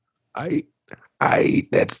I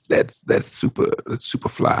that's super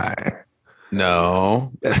fly.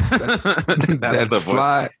 No, that's That's the voice.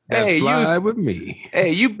 fly. That's Hey, fly with me.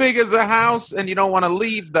 you big as a house, and you don't want to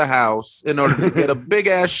leave the house in order to get a big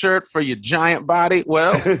ass shirt for your giant body.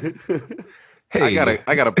 Well, Hey,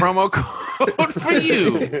 I got a promo code for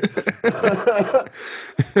you.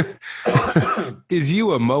 is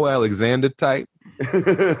you a Mo Alexander type?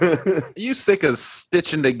 Are you sick of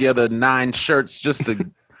stitching together 9 shirts just to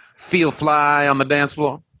feel fly on the dance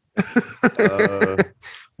floor?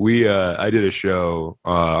 I did a show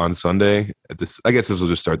on Sunday at this. I guess this will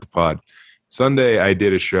just start the pod. Sunday, I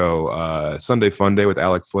did a show, Sunday Fun Day with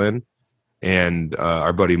Alec Flynn, and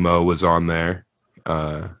our buddy Mo was on there.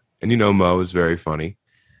 And you know, Mo is very funny.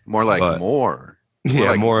 More like But- more.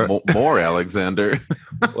 Yeah, like more Alexander.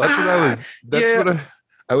 Well, that's what I was. That's what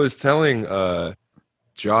I was telling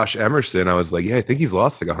Josh Emerson. I was like, yeah, I think he's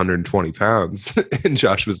lost like 120 pounds, and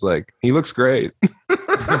Josh was like, he looks great.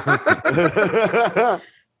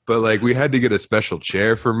 But like, we had to get a special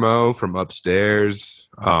chair for Mo from upstairs,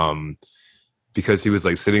 because he was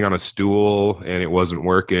like sitting on a stool and it wasn't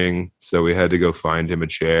working. So we had to go find him a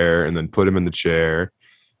chair and then put him in the chair.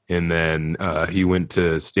 And then he went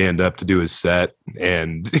to stand up to do his set.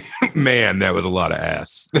 And man, that was a lot of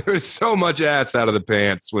ass. There was so much ass out of the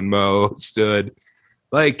pants when Mo stood.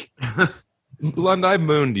 Like, Lund, I've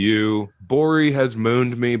mooned you. Bori has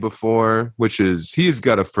mooned me before, which is, he's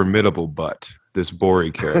got a formidable butt, this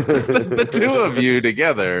Bori character. The two of you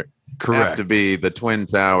together Correct. have to be the Twin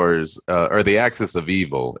Towers, or the axis of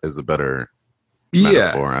evil is a better Yeah,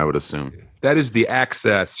 metaphor, I would assume. that is the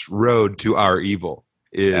access road to our evil.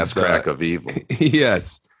 Ass crack of evil.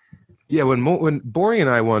 Yes. Yeah, when Bori and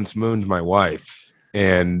I once mooned my wife,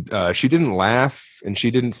 and she didn't laugh and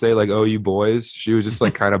she didn't say like, "Oh, you boys." She was just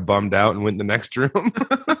like kind of bummed out and went in the next room.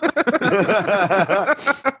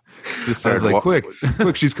 Just I was like, started quick,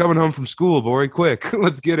 she's coming home from school, Bori, quick,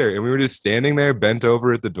 let's get her. And we were just standing there, bent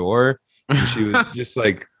over at the door. And she was just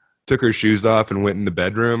like, took her shoes off and went in the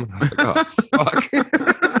bedroom. I was like, oh, fuck.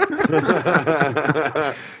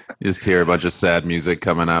 You just hear a bunch of sad music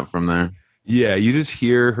coming out from there. Yeah, you just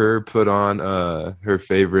hear her put on her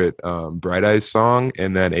favorite Bright Eyes song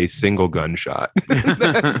and then a single gunshot.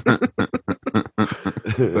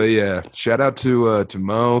 But yeah, shout out to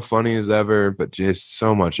Mo, funny as ever, but just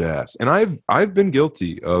so much ass. And I've been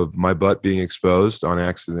guilty of my butt being exposed on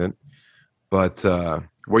accident. But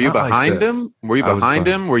Were you not like behind this. him? Were you I was behind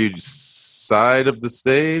behind- him? Were you side of the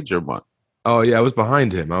stage or what? oh yeah, I was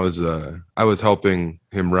behind him. I was helping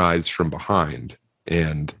him rise from behind,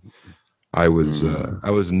 and I was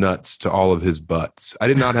nuts to all of his butts. I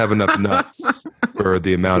did not have enough nuts for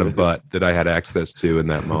the amount of butt that I had access to in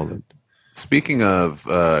that moment. Speaking of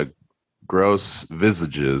gross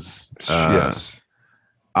visages, Yes,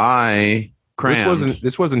 I crammed.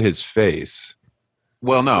 this wasn't his face.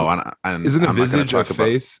 Well, no, Isn't a I'm not gonna visage a talk about-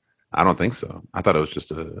 face? I don't think so. I thought it was just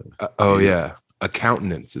a. Oh yeah, a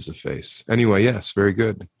countenance is a face. Anyway, yes, very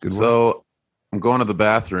good. Good work. So I'm going to the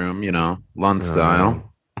bathroom, Lund style.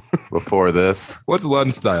 Before this, What's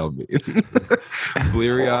Lund style mean?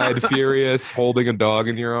 Bleary-eyed, furious, holding a dog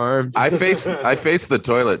in your arms. I face the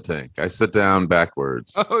toilet tank. I sit down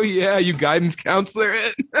backwards. Oh yeah, you guidance counselor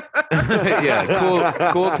it.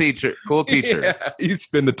 Yeah, cool teacher. Yeah, you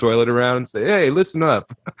spin the toilet around and say, "Hey, listen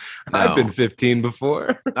up. No. I've been 15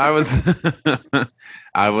 before." I was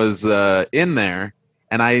in there,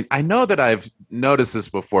 and I know that I've noticed this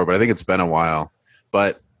before, but I think it's been a while.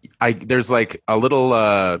 But there's like a little.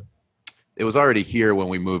 It was already here when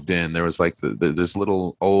we moved in. There was like this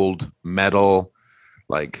little old metal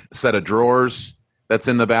like set of drawers that's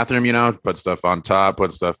in the bathroom. Put stuff on top,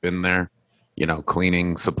 put stuff in there.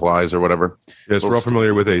 Cleaning supplies or whatever. Yes, we're all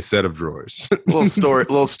familiar with a set of drawers.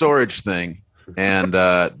 little storage thing, and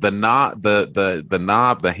the knob,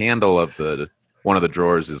 the handle of one of the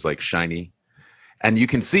drawers is like shiny, and you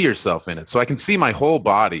can see yourself in it. So I can see my whole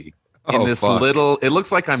body in this fuck. little. It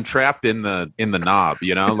looks like I'm trapped in the knob,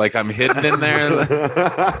 like I'm hidden in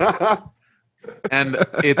there, and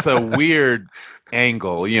it's a weird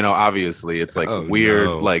angle. Obviously, it's like Oh, weird,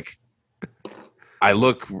 no. like. I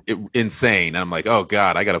look insane, and I'm like, "Oh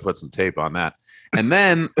God, I got to put some tape on that." And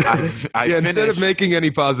then I Yeah, instead of finished- making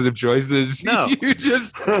any positive choices, No. you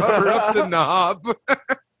just cover up the knob.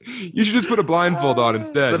 You should just put a blindfold on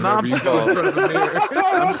instead. The whenever knob's you go in front of the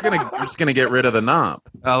mirror. I'm just gonna get rid of the knob.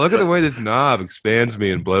 Look at the way this knob expands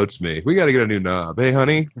me and bloats me. We got to get a new knob. Hey,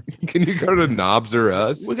 honey, can you go to Knobs or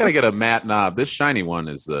Us? We gotta get a matte knob. This shiny one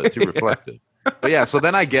is too reflective. But yeah, so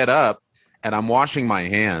then I get up and I'm washing my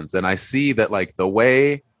hands, and I see that like the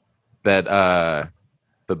way that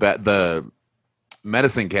the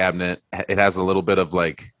medicine cabinet, it has a little bit of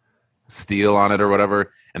like steel on it or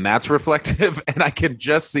whatever, and that's reflective, and I can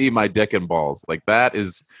just see my dick and balls. Like that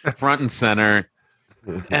is front and center.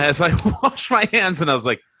 And as I washed my hands, and I was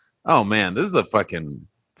like, oh man, this is a fucking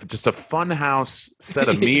just a fun house set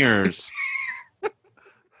of mirrors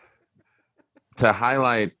to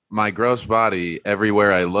highlight my gross body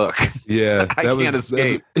everywhere I look. Yeah, I can't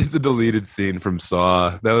escape. It's a deleted scene from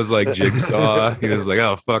Saw. That was like Jigsaw. He was like,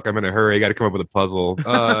 "Oh fuck, I'm in a hurry. I got to come up with a puzzle."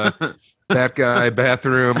 That guy,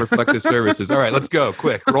 bathroom, reflective services. All right, let's go,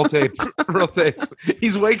 quick. Roll tape. Roll tape.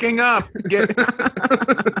 He's waking up.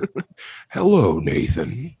 Hello,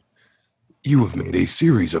 Nathan. You have made a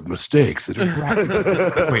series of mistakes that have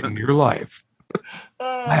rapidly point in your life.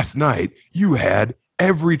 Last night, you had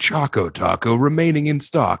every Choco Taco remaining in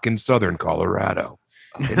stock in southern Colorado.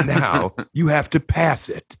 And now you have to pass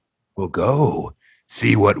it. Well, go.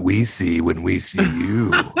 See what we see when we see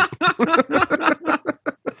you.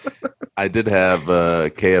 I did have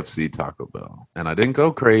KFC Taco Bell, and I didn't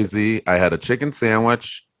go crazy. I had a chicken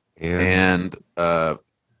sandwich and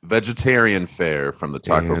vegetarian fare from the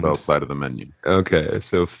Taco Bell side of the menu. Okay,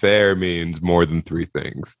 so fare means more than 3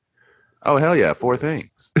 things. Oh, hell yeah, 4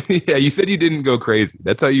 things. Yeah, you said you didn't go crazy.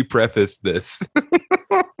 That's how you prefaced this.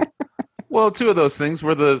 Well, 2 of those things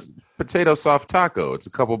were the potato soft taco. It's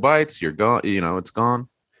a couple bites, you're gone. You know, it's gone.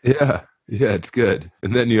 Yeah, it's good.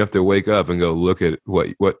 And then you have to wake up and go look at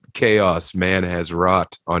what chaos man has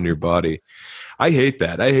wrought on your body. I hate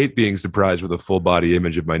that. I hate being surprised with a full body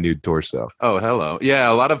image of my nude torso. Oh, hello. Yeah,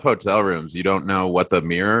 a lot of hotel rooms, you don't know what the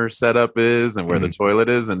mirror setup is and where the toilet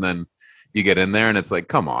is, and then you get in there and it's like,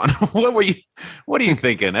 come on. What are you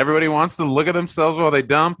thinking? Everybody wants to look at themselves while they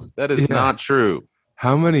dump? That is not true.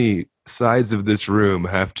 How many sides of this room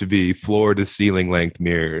have to be floor to ceiling length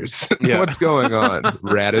mirrors? Yeah. What's going on,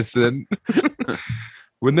 Radisson?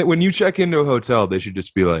 When you check into a hotel, they should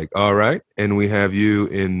just be like, all right, and we have you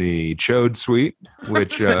in the Chode suite,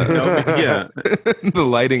 which the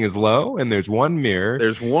lighting is low, and there's one mirror.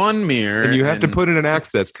 There's one mirror. And you have to put in an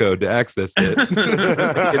access code to access it.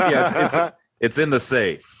 It's in the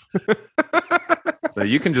safe. So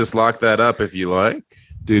you can just lock that up if you like.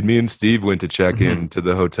 Dude, me and Steve went to check in to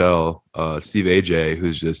the hotel. Steve AJ,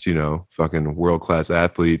 who's just, fucking world-class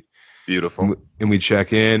athlete. Beautiful. And we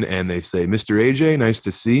check in and they say, Mr. AJ, nice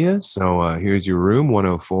to see you. So here's your room,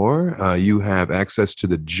 104. You have access to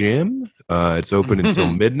the gym. It's open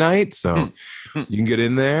until midnight. So you can get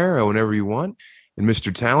in there whenever you want. And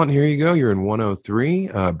Mr. Talent, here you go. You're in 103.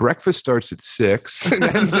 Breakfast starts at 6 and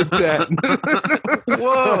ends at 10.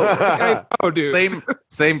 Whoa. I know, dude.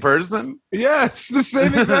 Same person? Yes, the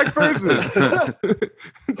same exact person.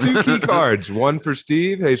 2 key cards. One for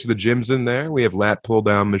Steve. Hey, so the gym's in there. We have lat pull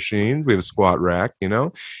down machines. We have a squat rack,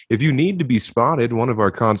 If you need to be spotted, one of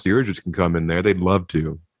our concierges can come in there. They'd love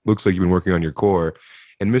to. Looks like you've been working on your core.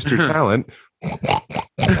 And Mr. Talent...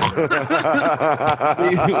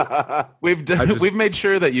 we've made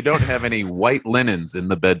sure that you don't have any white linens in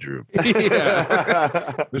the bedroom.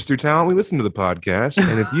 Yeah. Mr. Talent, we listen to the podcast,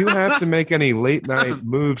 and if you have to make any late night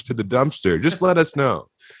moves to the dumpster, just let us know.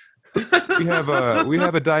 We have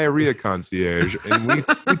a diarrhea concierge, and we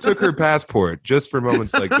took her passport just for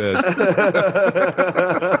moments like this.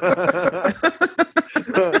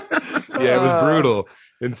 Yeah, it was brutal.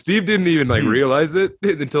 And Steve didn't even realize it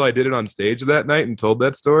until I did it on stage that night and told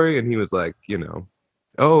that story. And he was like,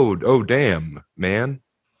 oh, damn, man.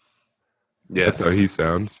 Yes. That's how he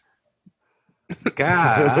sounds.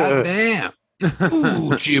 God damn.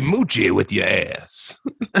 Oochie moochie with your ass.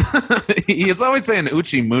 He's always saying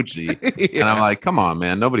oochie moochie. Yeah. And I'm like, come on,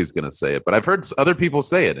 man. Nobody's going to say it. But I've heard other people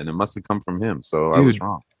say it, and it must have come from him. So I was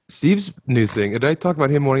wrong. Steve's new thing. Did I talk about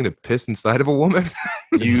him wanting to piss inside of a woman?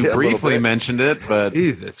 You briefly mentioned it, but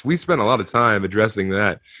Jesus, we spent a lot of time addressing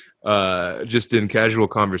that. Just in casual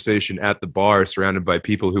conversation at the bar, surrounded by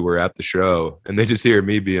people who were at the show, and they just hear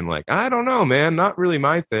me being like, "I don't know, man, not really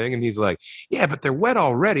my thing." And he's like, "Yeah, but they're wet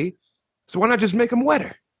already, so why not just make them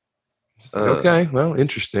wetter?" Okay, well,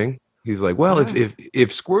 interesting. He's like, "Well,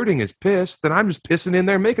 if squirting is piss, then I'm just pissing in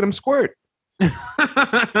there, making them squirt." Yeah,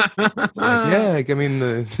 I mean,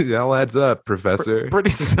 it all adds up, Professor.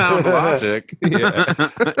 Pretty sound logic.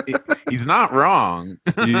 Yeah. He's not wrong.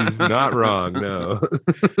 He's not wrong, no.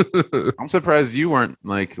 I'm surprised you weren't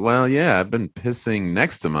like, well, yeah, I've been pissing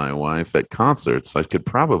next to my wife at concerts. I could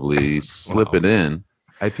probably slip it in.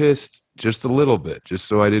 I pissed just a little bit, just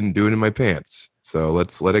so I didn't do it in my pants. So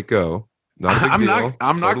let's let it go. Not a big deal.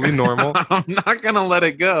 I'm totally not normal. I'm not going to let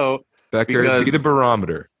it go. Becker, be the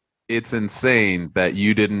barometer. it's insane that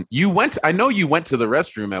I know you went to the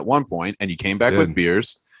restroom at one point and you came back Did. with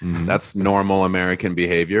beers. Mhm. That's normal American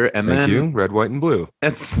behavior. And Thank then you. Red, white, and blue.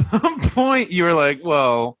 at some point you were like,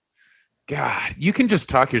 well, God, you can just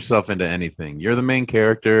talk yourself into anything. You're the main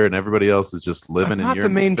character and everybody else is just living I'm in not your the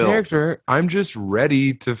main filth. character. I'm just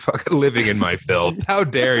ready to fucking living in my filth. How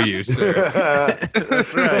dare you, sir?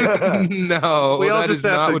 That's right. No, We all that just is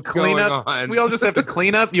have not to what's clean going up. on. We all just have to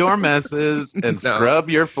clean up your messes and No. scrub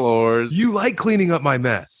your floors. You like cleaning up my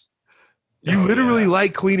mess. You literally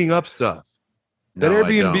like cleaning up stuff. That No, I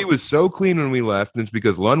Airbnb don't. was so clean when we left, and it's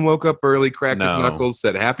because Lund woke up early, cracked No. his knuckles,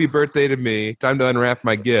 said happy birthday to me, time to unwrap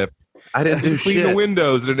my gift, I didn't do clean shit. the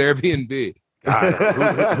windows at an Airbnb. God,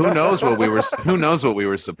 who knows what we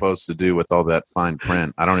were supposed to do with all that fine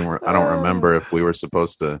print? I don't remember if we were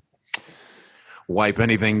supposed to wipe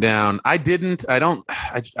anything down. I didn't. I don't.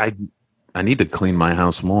 I need to clean my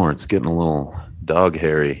house more. It's getting a little dog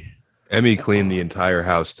hairy. Emmy cleaned the entire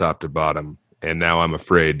house top to bottom, and now I'm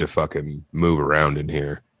afraid to fucking move around in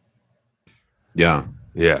here. Yeah,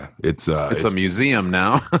 Yeah, it's it's a museum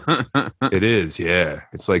now. it is. Yeah,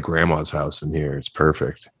 it's like grandma's house in here. It's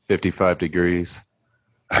perfect. 55 degrees.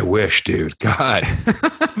 I wish, dude. God,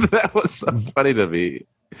 That was so funny to me.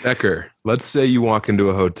 Becker. Let's say you walk into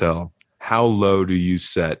a hotel. How low do you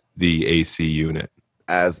set the AC unit?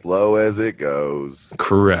 As low as it goes.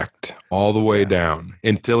 Correct. All the way down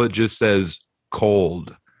until it just says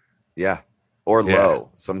cold. Yeah. Or Yeah. low.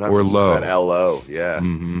 Sometimes Or it's just low. that LO. Yeah.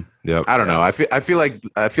 Mm-hmm. Yep. I don't know. I feel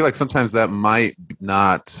like sometimes that might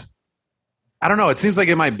not. I don't know. It seems like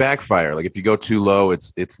it might backfire. Like if you go too low,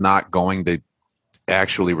 it's not going to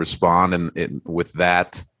actually respond with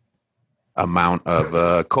that amount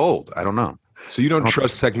of cold. I don't know. So you don't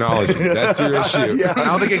trust technology. That's your issue. Yeah. I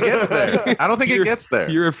don't think it gets there. I don't think it gets there.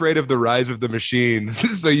 You're afraid of the rise of the machines,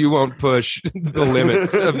 so you won't push the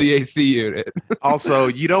limits of the AC unit. Also,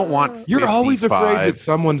 you don't want. You're always afraid 55. that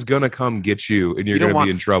someone's gonna come get you, and you're You don't gonna be want-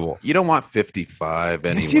 in trouble. You don't want 55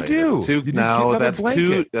 anyway. Yes, you do. That's too, You just get no, another that's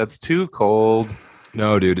blanket. that's too cold.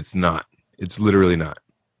 No, dude, it's not. It's literally not.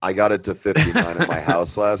 I got it to 59 in my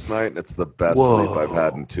house last night, and it's the best Whoa. sleep I've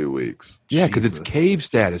had in 2 weeks. Yeah, because it's Jesus. cave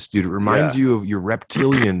status, dude. It reminds you of your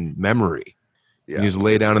reptilian memory. Yeah. You just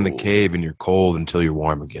lay down in the Cool. cave and you're cold until you're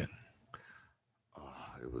warm again.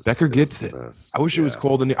 Becker gets it. I wish it was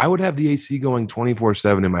cold. I would have the AC going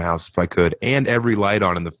 24/7 in my house if I could, and every light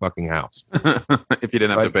on in the fucking house. If you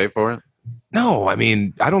didn't have to pay for it. No, I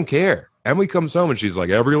mean, I don't care. Emily comes home and she's like,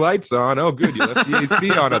 every light's on. Oh, good. You left the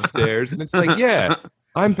AC on upstairs. And it's like, yeah,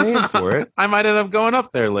 I'm paying for it. I might end up going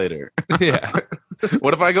up there later. Yeah.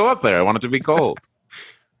 What if I go up there? I want it to be cold.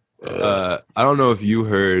 I don't know if you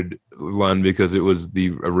heard, Lund, because it was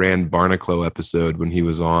the Rand Barnacle episode when he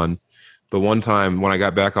was on. But one time when I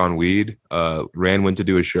got back on weed, Rand went to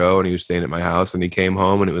do a show and he was staying at my house and he came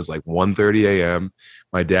home and it was like 1:30 a.m.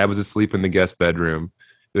 My dad was asleep in the guest bedroom.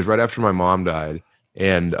 It was right after my mom died.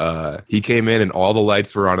 And he came in and all the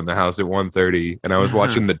lights were on in the house at 1:30 and I was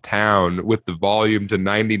watching The Town with the volume to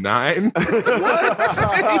 99.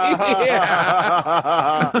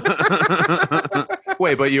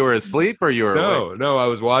 Wait, but you were asleep or you were awake? No, I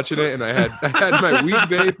was watching it and I had my weed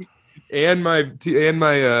vape and my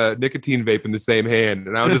nicotine vape in the same hand,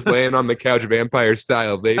 and I was just laying on the couch, vampire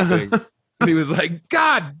style vaping. And he was like,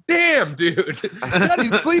 "God damn, dude!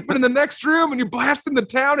 Daddy's sleeping in the next room, and you're blasting The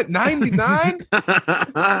Town at 99.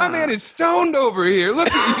 My man is stoned over here. Look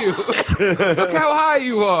at you. Look how high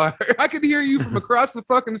you are. I can hear you from across the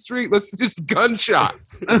fucking street. Let's just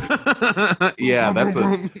gunshots. Yeah,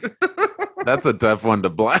 that's a tough one to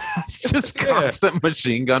blast. Just constant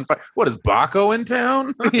machine gun fire. What is Baco in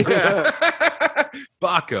town? Yeah.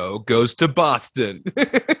 Baco goes to Boston.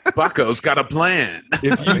 Baco's got a plan.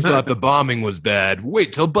 If you thought the bombing was bad,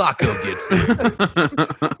 wait till Baco gets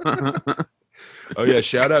here. Oh yeah,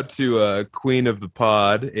 shout out to Queen of the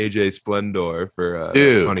Pod, AJ Splendor, for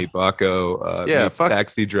Dude. funny Baco Yeah, meets fuck.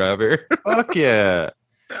 taxi driver. Fuck yeah.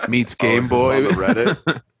 Meets Game Is this Boy. on the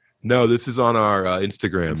Reddit? No, this is on our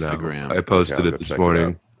Instagram, Instagram. now. I posted Okay, I'll it go this check it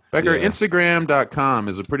morning. Becker, Yeah. Instagram.com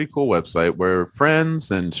is a pretty cool website where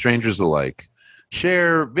friends and strangers alike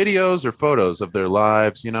share videos or photos of their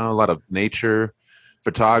lives. You know, a lot of nature,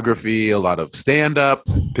 photography, a lot of stand-up,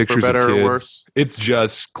 Pictures for better of or kids. worse. It's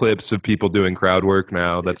just clips of people doing crowd work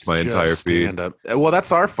now. That's It's my entire just feed. stand-up. Well,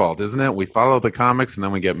 that's our fault, isn't it? We follow the comics and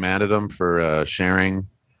then we get mad at them for sharing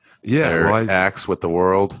Yeah, their well, acts with the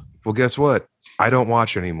world. well, guess what? I don't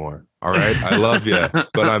watch anymore. All right. I love you,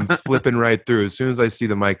 but I'm flipping right through. As soon as I see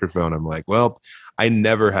the microphone, I'm like, well, I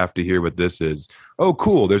never have to hear what this is. Oh,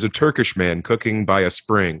 cool. There's a Turkish man cooking by a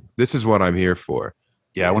spring. This is what I'm here for.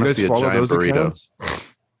 Yeah, I You want to guys see a follow giant those burrito. accounts?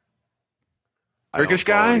 I don't Turkish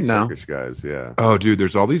follow guy? any No. Turkish guys. Yeah. Oh, dude,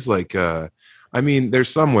 there's all these like, I mean, they're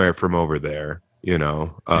somewhere from over there,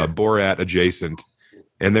 Borat adjacent,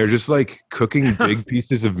 and they're just like cooking big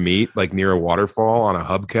pieces of meat like near a waterfall on a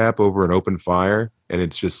hubcap over an open fire, and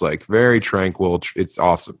it's just like very tranquil. It's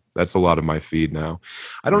awesome. That's a lot of my feed now.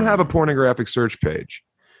 I don't have a pornographic search page.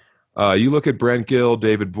 You look at Brent Gill,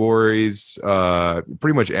 David Voorhees,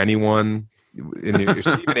 pretty much anyone. Stephen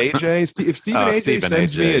AJ. If Stephen AJ Stephen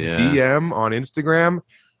sends me a AJ, yeah. DM on Instagram,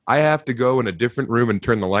 I have to go in a different room and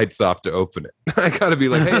turn the lights off to open it. I gotta be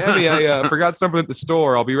like, hey, Emmy, I forgot something at the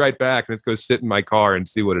store. I'll be right back. And let's go sit in my car and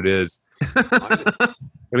see what it is.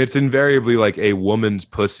 And it's invariably like a woman's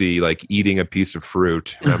pussy, like eating a piece of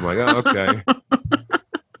fruit. And I'm like, oh, okay.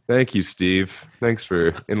 Thank you, Steve. Thanks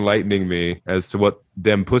for enlightening me as to what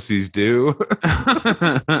them pussies do.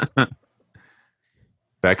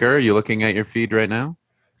 Becker, are you looking at your feed right now?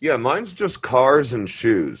 Yeah, mine's just cars and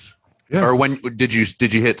shoes. Yeah. Or when did you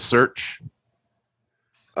hit search?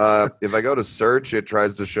 If I go to search, it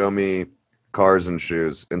tries to show me cars and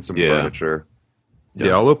shoes and some furniture.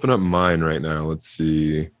 Yeah, I'll open up mine right now. Let's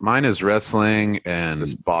see. Mine is wrestling and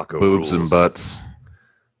This Baco boobs and rules. butts.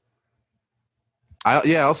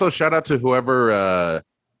 Also shout out to whoever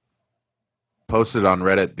posted on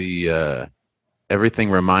Reddit the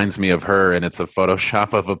everything reminds me of her, and it's a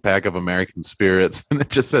Photoshop of a pack of American Spirits, and it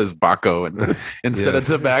just says Baco instead Yes.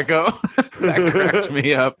 of tobacco. That cracked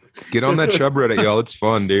me up. Get on that Chub Reddit, y'all. It's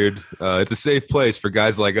fun, dude. It's a safe place for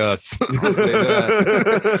guys like us. I'll say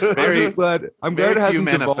that. Very- I'm very glad it few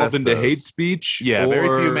hasn't devolved into manifestos. hate speech. Yeah, very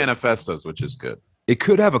few or- manifestos, which is good. It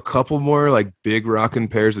could have a couple more like big rocking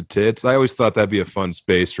pairs of tits. I always thought that'd be a fun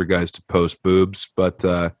space for guys to post boobs, but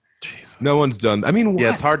Jesus. no one's done. I mean, what?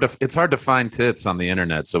 Yeah, it's hard to find tits on the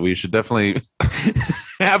internet, so we should definitely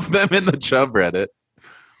have them in the Chub Reddit.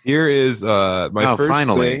 Here is my first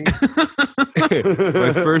finally. thing.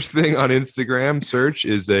 My first thing on Instagram search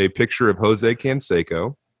is a picture of Jose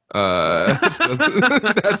Canseco. So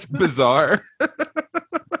that's bizarre.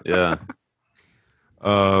 Yeah.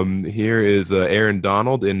 Here is Aaron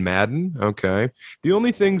Donald in Madden. Okay, the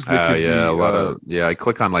only things that could be, I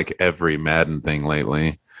click on like every Madden thing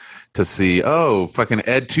lately to see fucking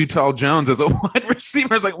Ed Too Tall Jones as a wide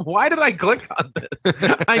receiver. It's like, why did I click on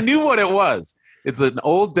this? I knew what it was. It's an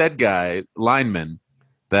old dead guy lineman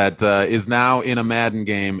that is now in a Madden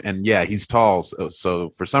game, and yeah, he's tall, so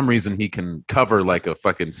for some reason he can cover like a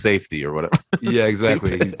fucking safety or whatever. yeah,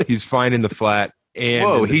 exactly. He's fine in the flat and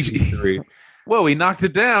Whoa, in the he- P3. Whoa, he knocked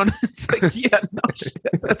it down. It's like, yeah, no shit.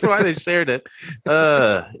 That's why they shared it.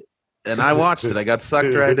 And I watched it. I got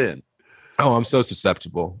sucked right in. Oh, I'm so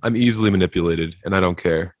susceptible. I'm easily manipulated, and I don't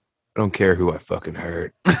care. I don't care who I fucking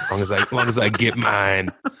hurt. As long as I get mine.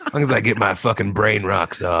 As long as I get my fucking brain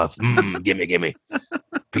rocks off. Gimme.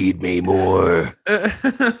 Feed me more.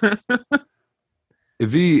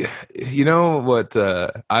 You know what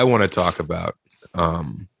I want to talk about?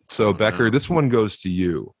 So Becker, this one goes to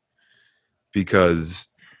you because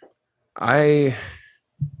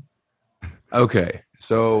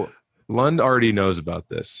so Lund already knows about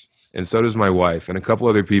this, and so does my wife and a couple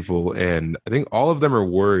other people, and I think all of them are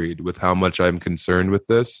worried with how much I'm concerned with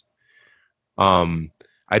this.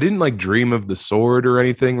 I didn't like dream of the sword or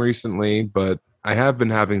anything recently, but I have been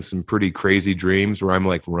having some pretty crazy dreams where I'm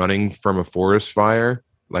like running from a forest fire.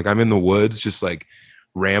 Like I'm in the woods, just like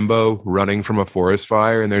Rambo running from a forest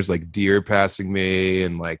fire, and there's like deer passing me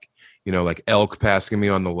and like, like elk passing me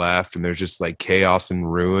on the left, and there's just like chaos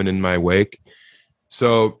and ruin in my wake.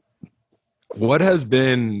 So what has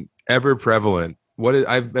been ever prevalent,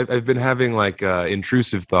 I've been having like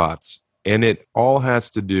intrusive thoughts, and it all has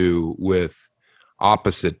to do with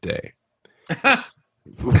opposite day.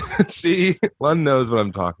 See, Lund knows what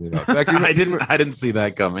I'm talking about. Becky, I didn't see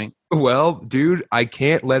that coming. Well, dude, I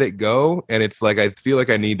can't let it go, and it's like I feel like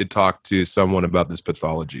I need to talk to someone about this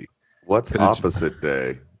pathology. What's 'Cause it's- opposite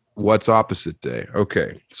day? What's opposite day?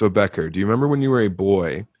 Okay, so Becker, do you remember when you were a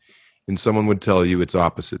boy and someone would tell you it's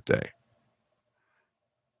opposite day?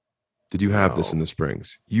 Did you have this No. in the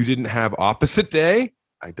Springs? You didn't have opposite day?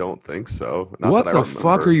 I don't think so. Not What that I the fuck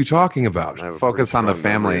remember. are you talking about? I have a Focus pretty on the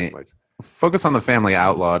strong memory family. of my- Focus on the Family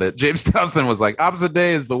outlawed it. James Townsend was like, opposite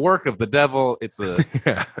day is the work of the devil. It's a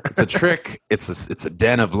trick. It's a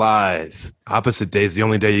den of lies. Opposite day is the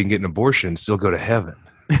only day you can get an abortion and still go to heaven.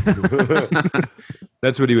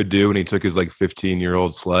 That's what he would do when he took his like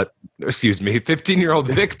 15-year-old 15-year-old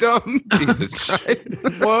victim. Jesus Christ.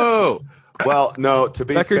 Whoa. Well, no, to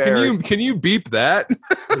be Becker, fair, can you beep that?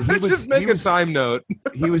 was- Just make he a was- time note.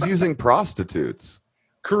 he was using prostitutes.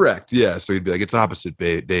 Correct. Yeah. So he'd be like, it's opposite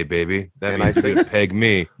day, baby. That And means I you're gonna peg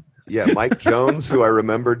me. Yeah, Mike Jones, who I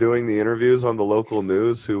remember doing the interviews on the local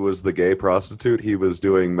news, who was the gay prostitute. He was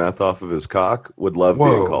doing meth off of his cock. Would love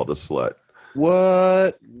being called a slut.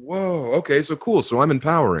 What? Whoa. Okay, so cool. So I'm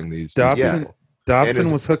empowering these Dobson. people.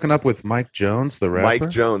 Dobson was hooking up with Mike Jones, the rapper. Mike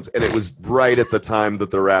Jones, and it was right at the time that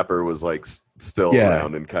the rapper was like still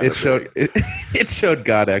around and kind of. It showed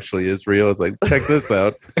God actually is real. It's like, check this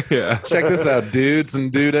out. Yeah, check this out, dudes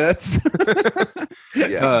and dudettes.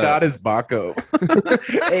 God is Baco.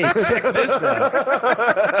 Hey, check this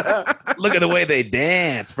out. Look at the way they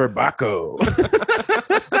dance for Baco.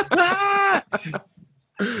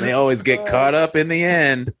 They always get caught up in the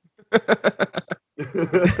end.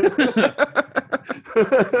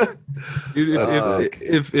 Dude,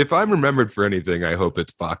 if I'm remembered for anything, I hope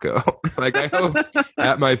it's Baco. Like, I hope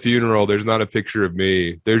at my funeral there's not a picture of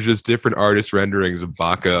me. There's just different artist renderings of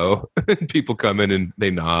Baco. People come in and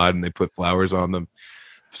they nod and they put flowers on them.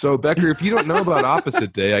 So, Becker, if you don't know about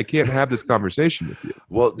Opposite Day, I can't have this conversation with you.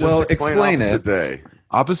 Well, explain Opposite Day.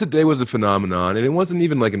 Opposite Day was a phenomenon, and it wasn't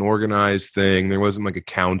even like an organized thing. There wasn't like a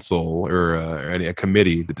council or a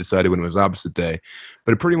committee that decided when it was Opposite Day.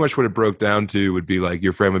 But pretty much what it broke down to would be like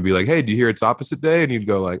your friend would be like, "Hey, do you hear it's Opposite Day?" And you'd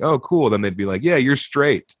go like, "Oh, cool." Then they'd be like, "Yeah, you're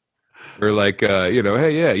straight," or like, "Hey,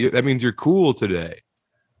 yeah, that means you're cool today,"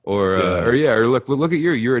 or look at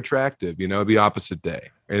you're attractive. It'd be Opposite Day,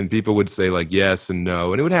 and people would say like yes and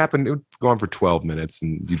no, and it would happen. It would go on for 12 minutes,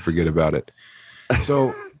 and you'd forget about it.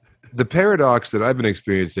 So. The paradox that I've been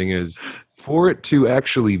experiencing is for it to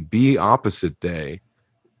actually be Opposite Day,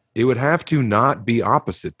 it would have to not be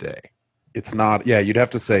Opposite Day. It's not. Yeah, you'd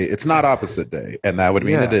have to say it's not Opposite Day, and that would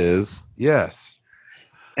mean it is. Yes.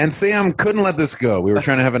 And Sam couldn't let this go. We were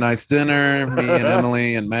trying to have a nice dinner, me and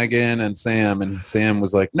Emily and Megan and Sam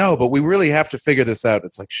was like, "No, but we really have to figure this out."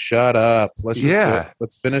 It's like, "Shut up. Let's just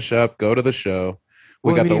let's finish up. Go to the show."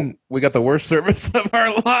 We got the worst service of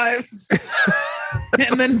our lives.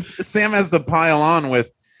 And then Sam has to pile on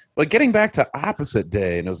with, but getting back to Opposite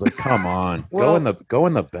Day, and it was like, come on, go in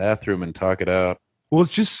the bathroom and talk it out. Well,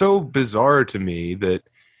 it's just so bizarre to me that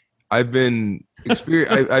I've been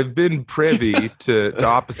privy to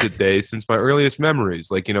Opposite Day since my earliest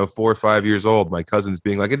memories. Like 4 or 5 years old, my cousins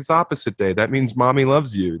being like, "It's Opposite Day. That means mommy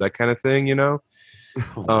loves you." That kind of thing,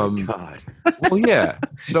 Oh my God. Well, yeah.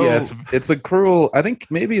 So yeah, it's a cruel. I think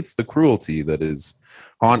maybe it's the cruelty that is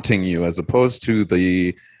haunting you, as opposed to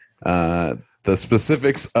the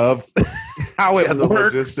specifics of how it works. The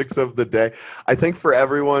logistics of the day. I think for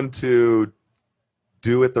everyone to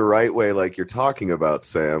do it the right way, like you're talking about,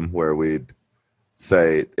 Sam, where we'd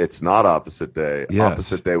say it's not Opposite Day. Yes.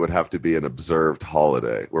 Opposite Day would have to be an observed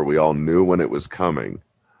holiday where we all knew when it was coming.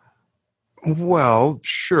 Well,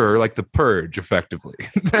 sure, like the purge, effectively.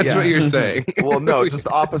 That's what you're saying. Well, no, just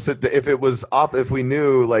Opposite Day. If it was if we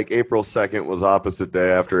knew like April 2nd was Opposite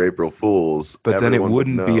Day after April Fools, but then it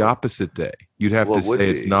wouldn't be Opposite Day. You'd have to say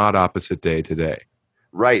it's not Opposite Day today.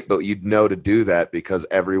 Right, but you'd know to do that because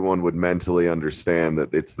everyone would mentally understand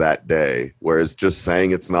that it's that day. Whereas just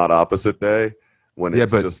saying it's not Opposite Day when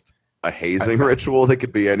it's just a hazing ritual that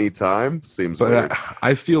could be any time seems weird.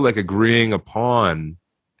 I feel like agreeing upon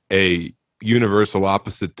a universal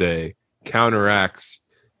Opposite Day counteracts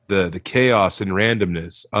the chaos and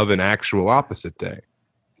randomness of an actual Opposite Day.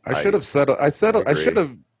 I should have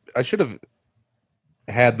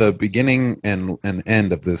had the beginning and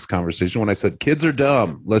end of this conversation when I said kids are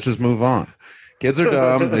dumb. Let's just move on. Kids are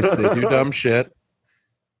dumb. They do dumb shit.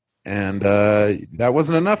 And that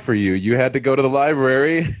wasn't enough for you. You had to go to the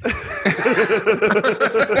library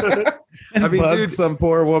and bug some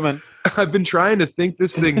poor woman. I've been trying to think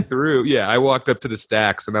this thing through. Yeah, I walked up to the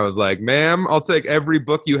stacks and I was like, "Ma'am, I'll take every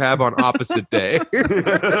book you have on Opposite Day."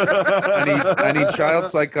 I need child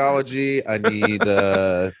psychology. I need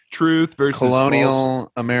truth versus colonial false.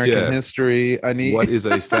 American history. I need what is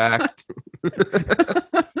a fact.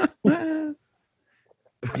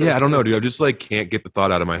 Yeah, I don't know, dude. I just can't get the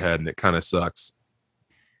thought out of my head, and it kind of sucks.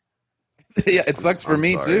 Yeah, it sucks for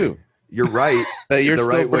me too. You're right. That you're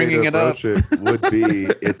still bringing it up. It would be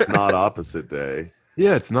it's not Opposite Day.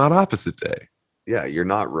 Yeah, it's not Opposite Day. Yeah, you're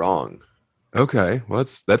not wrong. Okay, well,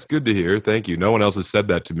 that's good to hear. Thank you. No one else has said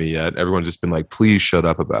that to me yet. Everyone's just been like, "Please shut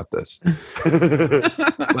up about this."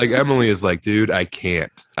 Like Emily is like, "Dude, I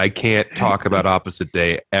can't talk about Opposite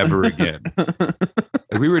Day ever again."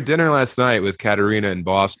 We were at dinner last night with Katerina in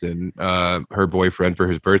Boston, her boyfriend, for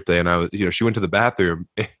his birthday, and I was, she went to the bathroom,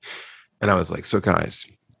 and I was like, "So guys,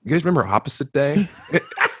 you guys remember Opposite Day?"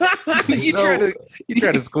 you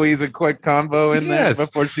try to squeeze a quick combo in there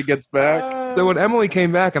before she gets back. So when Emily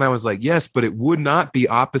came back and I was like, yes, but it would not be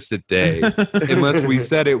opposite day unless we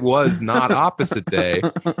said it was not opposite day.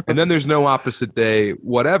 And then there's no opposite day,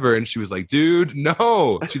 whatever. And she was like, dude,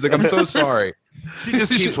 no. She's like, I'm so sorry. She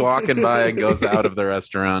just keeps walking by and goes out of the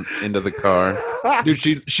restaurant into the car.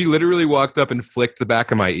 Dude, she literally walked up and flicked the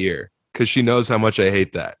back of my ear because she knows how much I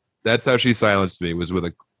hate that. That's how she silenced me, was with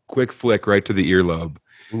a quick flick right to the earlobe.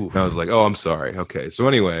 And I was like, oh, I'm sorry. Okay. So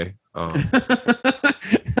anyway, I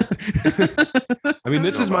mean,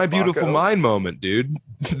 this is my beautiful mind moment, dude.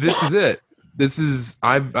 This is it. This is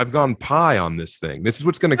I've gone pie on this thing. This is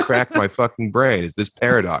what's going to crack my fucking brain. Is this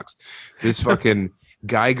paradox? This fucking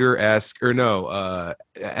Geiger-esque or no,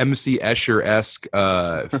 MC Escher-esque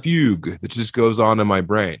fugue that just goes on in my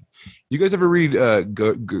brain. Do you guys ever read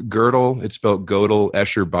Gödel? It's spelled Gödel,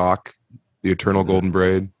 Escher, Bach, The Eternal Golden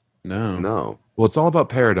Braid. No. Well, it's all about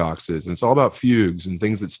paradoxes, and it's all about fugues and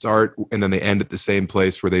things that start and then they end at the same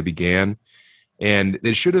place where they began. And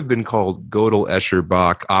it should have been called Gödel, Escher,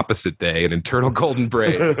 Bach, Opposite Day, and Eternal Golden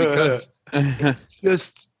Braid, because it's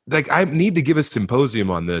just like I need to give a symposium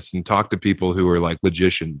on this and talk to people who are like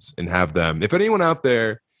logicians and have them. If anyone out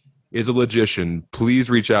there is a logician, please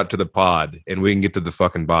reach out to the pod and we can get to the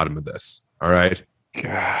fucking bottom of this. All right?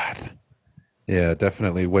 God. Yeah,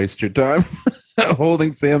 definitely waste your time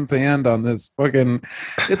holding Sam's hand on this fucking.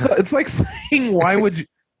 It's like saying why would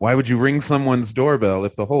you ring someone's doorbell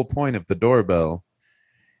if the whole point of the doorbell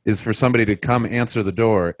is for somebody to come answer the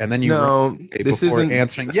door and then you this isn't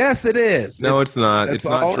answering. Yes, it is. No, it's not. It's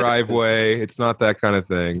not driveway. It's not that kind of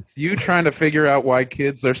thing. It's you trying to figure out why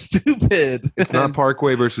kids are stupid. It's not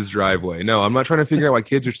parkway versus driveway. No, I'm not trying to figure out why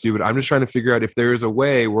kids are stupid. I'm just trying to figure out if there is a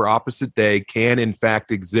way where opposite day can in fact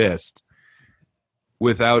exist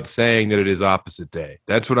without saying that it is opposite day.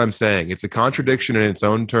 That's what I'm saying. It's a contradiction in its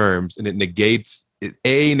own terms, and it negates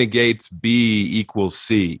A negates B equals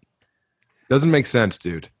C. Doesn't make sense,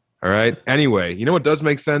 dude. All right? Anyway, you know what does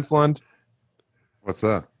make sense, Lund? What's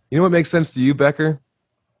that? You know what makes sense to you, Becker?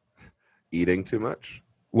 Eating too much?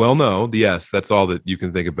 Well, no. Yes, that's all that you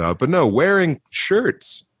can think about. But no, wearing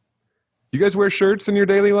shirts. You guys wear shirts in your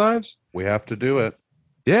daily lives? We have to do it.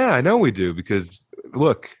 Yeah, I know we do, because,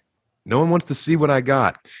 look, no one wants to see what I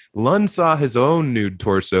got. Lund saw his own nude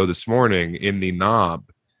torso this morning in the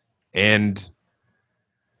knob, and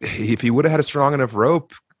if he would have had a strong enough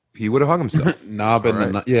rope, he would have hung himself. Knob in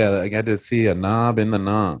the yeah, I got to see a knob in the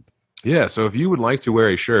knob. Yeah, so if you would like to wear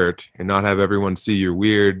a shirt and not have everyone see your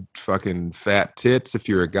weird fucking fat tits if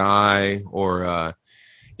you're a guy, or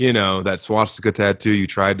that swastika tattoo you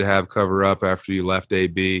tried to have cover up after you left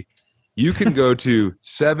AB, you can go to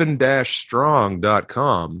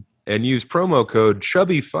 7-strong.com and use promo code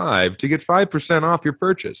Chubby5 to get 5% off your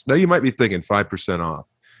purchase. Now you might be thinking 5% off.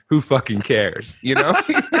 Who fucking cares? You know?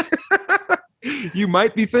 You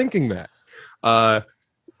might be thinking that.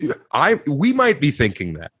 We might be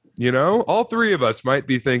thinking that, you know? All three of us might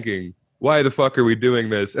be thinking, why the fuck are we doing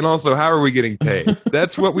this? And also, how are we getting paid?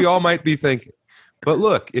 That's what we all might be thinking. But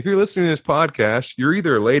look, if you're listening to this podcast, you're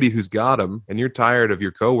either a lady who's got them and you're tired of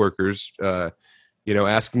your coworkers,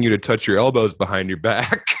 asking you to touch your elbows behind your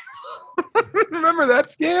back. Remember that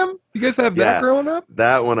scam? You guys have that growing up?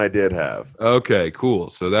 That one I did have. Okay, cool.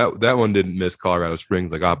 So that one didn't miss Colorado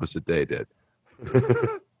Springs like Opposite Day did.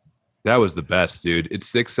 That was the best, dude.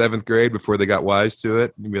 It's 6th, 7th grade before they got wise to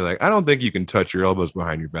it. You'd be like, I don't think you can touch your elbows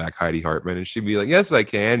behind your back, Heidi Hartman. And she'd be like, yes, I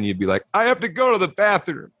can. And you'd be like, I have to go to the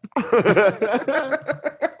bathroom.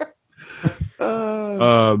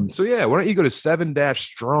 So yeah, why don't you go to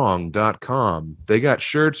 7-strong.com? They got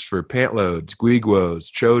shirts for pantloads,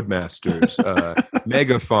 guiguos, chodemasters,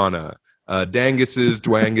 megafauna, danguses,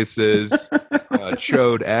 dwanguses,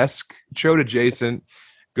 chode-esque, chode adjacent.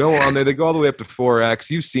 Go on there. They go all the way up to 4X.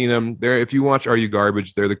 You've seen them. If you watch Are You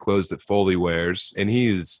Garbage, they're the clothes that Foley wears, and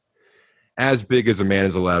he's as big as a man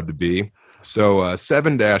is allowed to be. So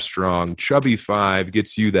 7-strong, Chubby 5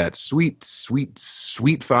 gets you that sweet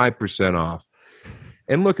 5% off.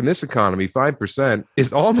 And look, in this economy, 5%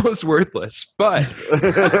 is almost worthless, but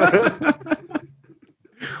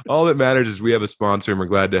all that matters is we have a sponsor and we're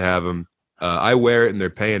glad to have them. I wear it and they're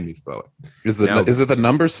paying me for it. Is it the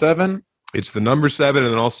number 7? It's the number 7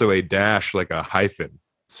 and then also a dash, like a hyphen.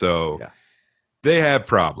 So they have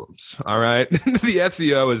problems. All right. The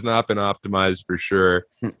SEO has not been optimized for sure,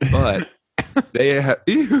 but they have.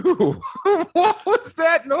 Ew. What was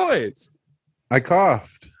that noise? I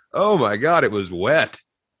coughed. Oh my God. It was wet.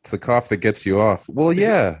 It's the cough that gets you off. Well,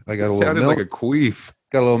 yeah. I got a little sounded milk. Like a queef.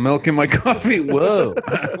 Got a little milk in my coffee. Whoa.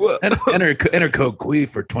 Enter code queef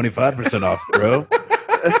for 25% off, bro.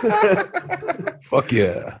 Fuck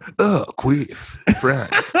yeah. Oh, queef. Friend.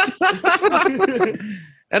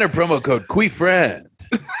 Enter promo code QueefFriend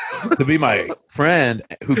to be my friend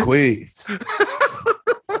who queefs.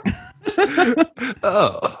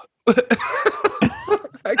 Oh.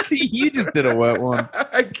 You just did a wet one.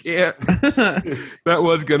 I can't. That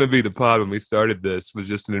was going to be the pod when we started this, was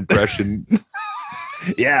just an impression.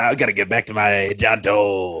 Yeah, I got to get back to my John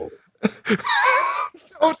Toll.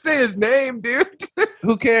 Don't say his name, dude.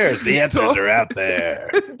 Who cares? The answers are out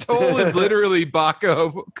there. Toll is literally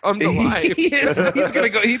Baco come to life. He's gonna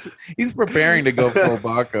go. He's preparing to go full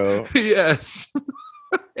Baco. Yes.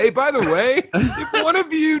 Hey, by the way, if one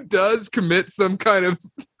of you does commit some kind of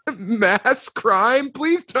mass crime,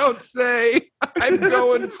 please don't say I'm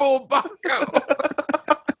going full Baco.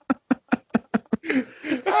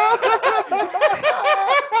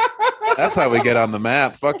 That's how we get on the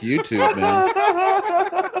map. Fuck YouTube, man.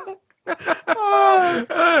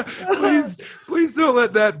 Please don't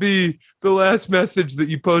let that be the last message that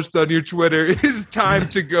you post on your Twitter. It is time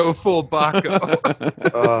to go full Baco.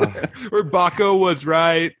 Or Baco was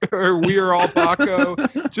right, or we are all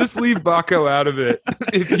Baco. Just leave Baco out of it.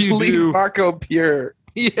 If you leave do, Baco pure.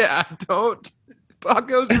 Yeah, don't.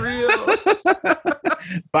 Baco's real.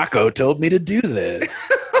 Baco told me to do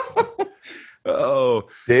this. Oh,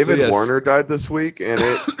 David so yes. Warner died this week, and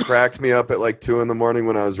it cracked me up at like 2 a.m.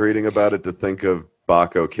 when I was reading about it to think of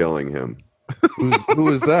Baco killing him. Who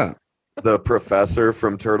is that? The professor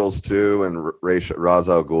from Turtles 2 and Ra's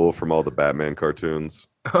al Ghul from all the Batman cartoons.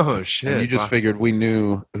 Oh shit! And you just figured we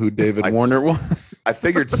knew who David Warner was? I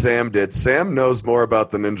figured Sam did. Sam knows more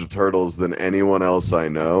about the Ninja Turtles than anyone else I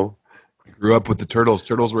know. I grew up with the Turtles.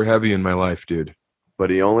 Turtles were heavy in my life, dude.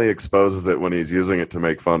 But he only exposes it when he's using it to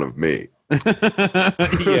make fun of me.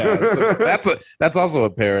 Yeah, that's also a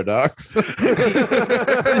paradox.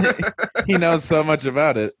 He knows so much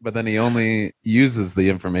about it, but then he only uses the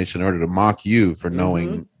information in order to mock you for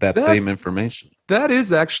knowing that same information. That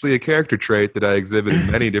is actually a character trait that I exhibit in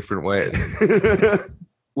many different ways.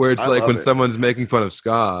 Where it's like when someone's making fun of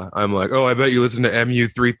ska, I'm like, oh, I bet you listen to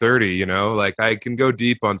MU330, you know? Like I can go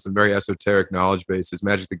deep on some very esoteric knowledge bases,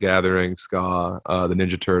 Magic the Gathering, ska, the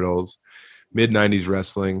Ninja Turtles, mid-90s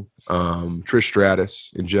wrestling, Trish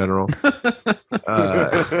Stratus in general,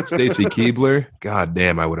 Stacy Keibler. God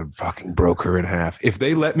damn, I would have fucking broke her in half. If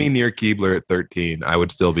they let me near Keibler at 13, I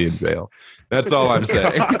would still be in jail. That's all I'm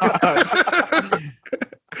saying.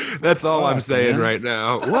 That's all I'm saying right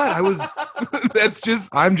now. What?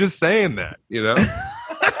 I'm just saying that, you know?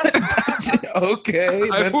 Okay.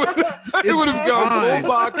 I would have gone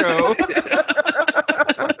full Baco.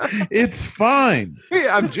 It's fine.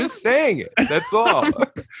 Yeah, I'm just saying it. That's all.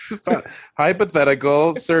 Just a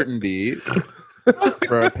hypothetical certainty for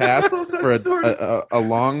a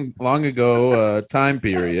long ago time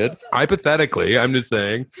period. Hypothetically, I'm just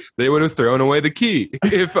saying they would have thrown away the key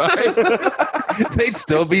if they'd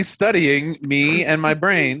still be studying me and my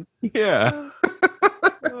brain. Yeah.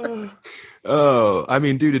 Oh, I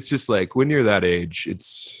mean, dude, it's just like when you're that age,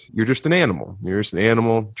 you're just an animal. You're just an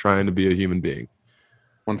animal trying to be a human being.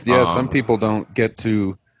 Some people don't get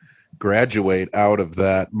to graduate out of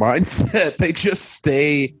that mindset. They just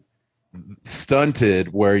stay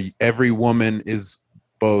stunted where every woman is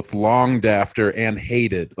both longed after and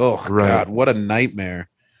hated. Oh, right. God, what a nightmare.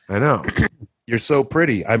 I know. You're so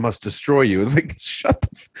pretty. I must destroy you. It's like,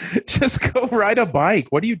 just go ride a bike.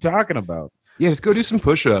 What are you talking about? Yeah, just go do some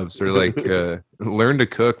push-ups or like learn to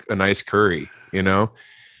cook a nice curry, you know?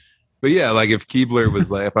 But yeah, like if Keibler was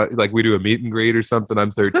like, if we do a meet and greet or something, I'm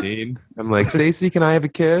 13. I'm like, Stacey, can I have a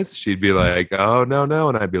kiss? She'd be like, oh, no.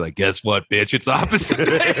 And I'd be like, guess what, bitch? It's opposite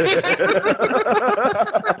day.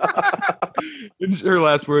 And her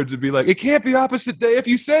last words would be like, it can't be opposite day if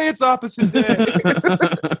you say it's opposite day. And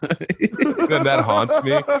that haunts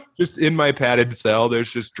me. Just in my padded cell,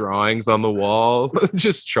 there's just drawings on the wall,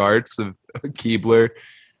 just charts of Keibler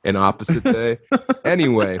and opposite day.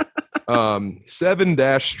 Anyway,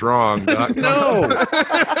 7-strong. No.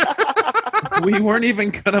 We weren't even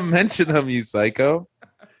going to mention him, you psycho.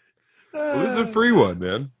 Well, this is a free one,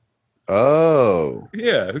 man. Oh.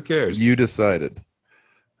 Yeah, who cares? You decided.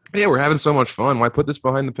 Yeah, we're having so much fun. Why put this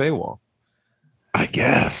behind the paywall? I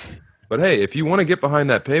guess. But hey, if you want to get behind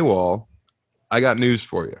that paywall, I got news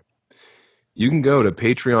for you. You can go to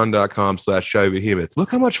patreon.com/shybehemoth.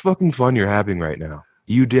 Look how much fucking fun you're having right now.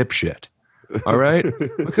 You dipshit. All right?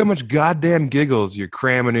 Look how much goddamn giggles you're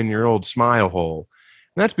cramming in your old smile hole.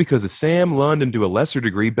 And that's because of Sam Lund and to a lesser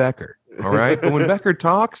degree Becker. All right? But when Becker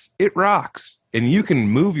talks, it rocks. And you can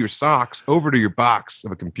move your socks over to your box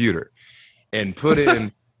of a computer and put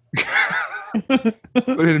in Put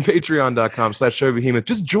it in patreon.com/showbehemoth.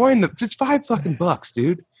 Just join it's $5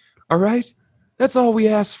 dude. All right? That's all we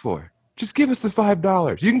ask for. Just give us the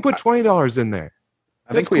 $5. You can put $20 in there.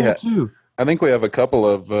 I think we have a couple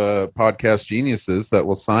of podcast geniuses that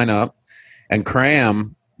will sign up and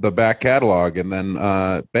cram the back catalog and then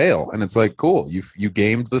bail. And it's like, cool, you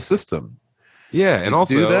gamed the system. Yeah, and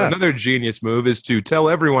also another genius move is to tell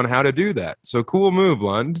everyone how to do that. So cool move,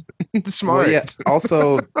 Lund. Smart.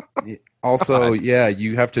 Well, yeah. Also, yeah,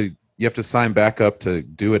 you have to sign back up to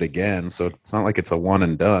do it again. So it's not like it's a one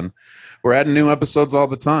and done. We're adding new episodes all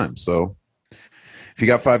the time. So if you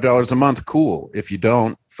got $5 a month, cool. If you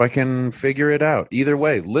don't, fucking figure it out. Either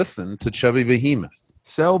way, listen to Chubby Behemoth.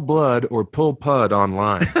 Sell blood or pull pud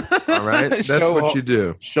online. All right? That's what you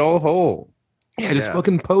do. Show hole. Yeah, just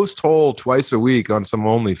fucking post hole twice a week on some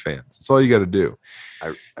OnlyFans. That's all you got to do.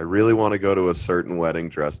 I really want to go to a certain wedding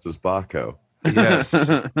dressed as Baco. Yes.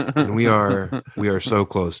 And we are so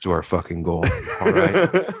close to our fucking goal. All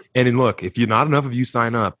right. And then look, if not enough of you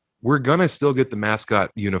sign up, we're gonna still get the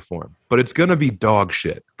mascot uniform, but it's gonna be dog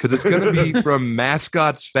shit because it's gonna be from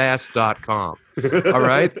mascotsfast.com. All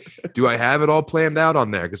right. Do I have it all planned out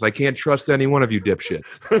on there? Because I can't trust any one of you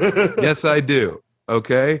dipshits. Yes, I do.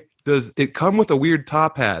 Okay. Does it come with a weird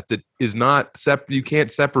top hat that is not you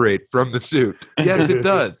can't separate from the suit? Yes, it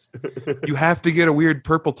does. You have to get a weird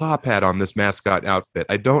purple top hat on this mascot outfit.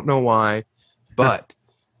 I don't know why, but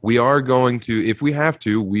we are going to, if we have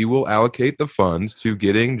to, we will allocate the funds to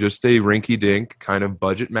getting just a rinky-dink kind of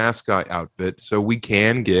budget mascot outfit so we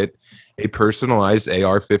can get a personalized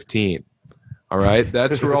AR-15. All right,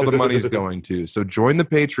 that's where all the money's going to. So join the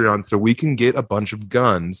Patreon so we can get a bunch of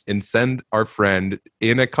guns and send our friend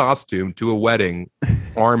in a costume to a wedding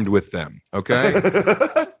armed with them. Okay?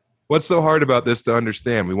 What's so hard about this to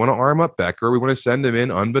understand? We want to arm up Becker. We want to send him in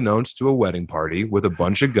unbeknownst to a wedding party with a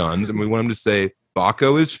bunch of guns, and we want him to say,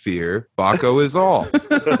 Baco is fear, Baco is all.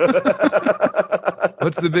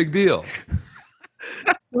 What's the big deal?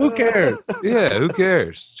 Who cares? Yeah, who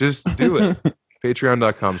cares? Just do it.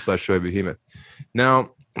 Patreon.com/showbehemoth.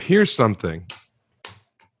 Now, here's something.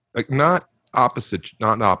 Like not opposite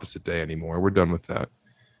day anymore. We're done with that.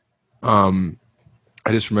 I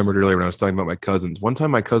just remembered earlier when I was talking about my cousins. One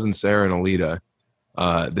time my cousin Sarah and Alita,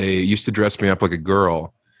 they used to dress me up like a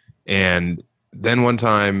girl. And then one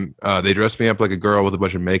time they dressed me up like a girl with a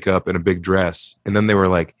bunch of makeup and a big dress. And then they were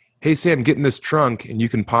like, hey, Sam, get in this trunk and you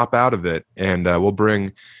can pop out of it. And we'll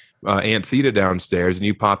bring Aunt Theta downstairs and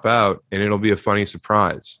you pop out and it'll be a funny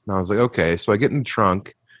surprise. And I was like, okay. So I get in the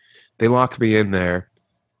trunk. They lock me in there.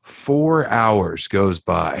 4 hours goes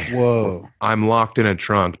by. Whoa. I'm locked in a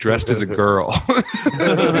trunk dressed as a girl.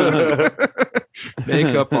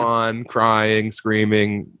 Makeup on, crying,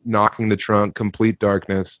 screaming, knocking the trunk, complete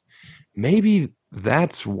darkness. Maybe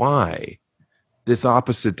that's why this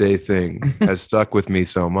opposite day thing has stuck with me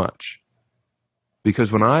so much.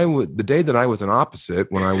 Because when the day that I was an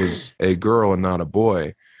opposite, when I was a girl and not a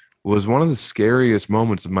boy, was one of the scariest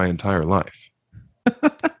moments of my entire life.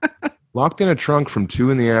 Locked in a trunk from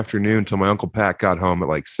 2 p.m. until my Uncle Pat got home at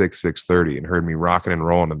like 6:30 and heard me rocking and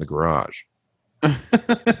rolling in the garage.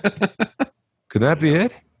 Could that be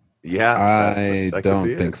it? Yeah. I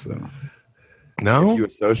don't think so. No? If you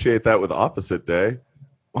associate that with opposite day.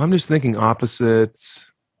 Well, I'm just thinking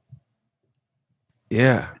opposites.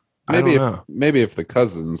 Yeah. Maybe if the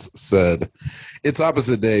cousins said it's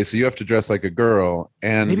opposite day, so you have to dress like a girl,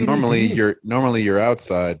 and Maybe normally you're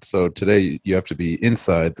outside, so today you have to be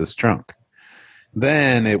inside this trunk.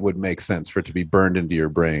 Then it would make sense for it to be burned into your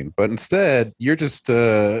brain. But instead, you're just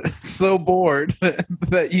so bored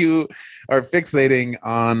that you are fixating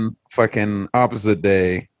on fucking opposite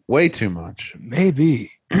day way too much. Maybe.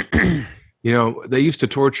 You know, they used to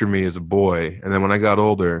torture me as a boy, and then when I got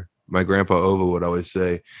older, my grandpa Ova would always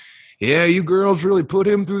say, yeah, you girls really put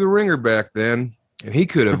him through the ringer back then, and he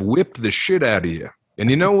could have whipped the shit out of you. And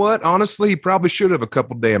you know what? Honestly, he probably should have a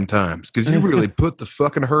couple damn times because you really put the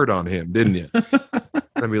fucking hurt on him, didn't you? And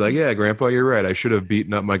I'd be like, yeah, Grandpa, you're right. I should have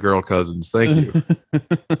beaten up my girl cousins. Thank you.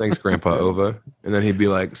 Thanks, Grandpa Ova. And then he'd be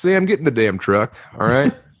like, Sam, get in the damn truck, all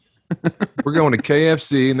right? We're going to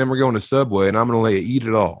KFC, and then we're going to Subway, and I'm going to let you eat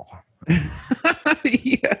it all.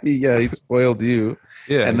 Yeah, he spoiled you.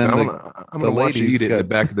 Yeah, and then I'm gonna watch you eat it in the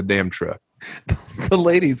back of the damn truck. The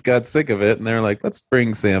ladies got sick of it, and they're like, let's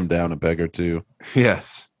bring Sam down a peg or two.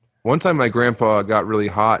 Yes. One time my grandpa got really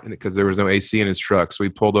hot because there was no AC in his truck, so he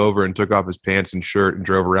pulled over and took off his pants and shirt and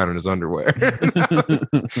drove around in his underwear.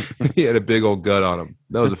 He had a big old gut on him.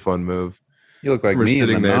 That was a fun move. You look like me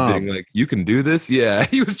sitting there knob. being like, you can do this? Yeah,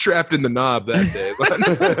 he was trapped in the knob that day.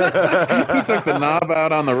 He took the knob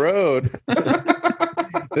out on the road.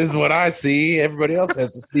 This is what I see. Everybody else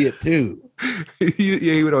has to see it too.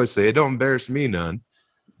 He would always say, "It don't embarrass me none."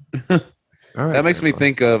 All right, that makes me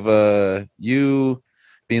think of you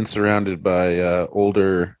being surrounded by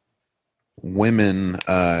older women,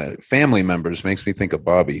 family members. Makes me think of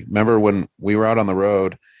Bobby. Remember when we were out on the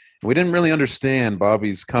road? We didn't really understand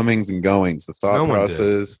Bobby's comings and goings, the thought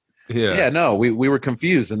process. Yeah, no, we were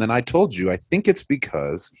confused. And then I told you, I think it's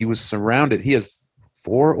because he was surrounded. He has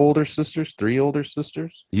 3 older sisters.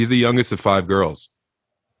 He's the youngest of 5 girls.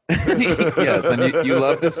 Yes, and you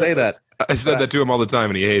love to say that. I said that to him all the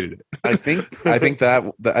time, and he hated it. I think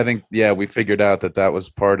we figured out that was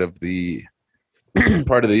part of the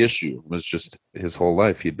issue. Was just his whole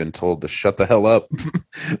life he'd been told to shut the hell up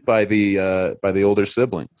by the older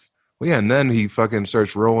siblings. Well, yeah, and then he fucking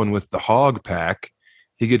starts rolling with the hog pack.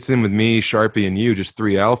 He gets in with me, Sharpie, and you, just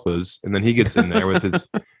 3 alphas, and then he gets in there with his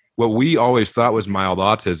what we always thought was mild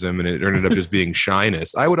autism, and it ended up just being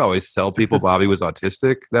shyness. I would always tell people Bobby was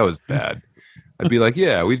autistic. That was bad. I'd be like,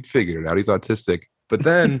 yeah, we figured it out. He's autistic. But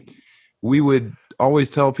then we would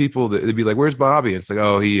always tell people that they'd be like, where's Bobby? It's like,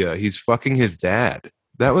 oh, he's fucking his dad.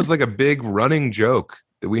 That was like a big running joke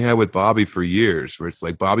that we had with Bobby for years, where it's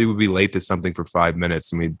like Bobby would be late to something for 5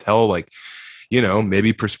 minutes, and we'd tell like,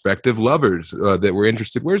 maybe prospective lovers that were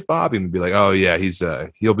interested, where's Bobby? And we'd be like, oh yeah,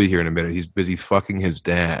 he'll be here in a minute. He's busy fucking his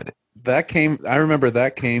dad. I remember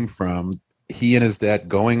that came from he and his dad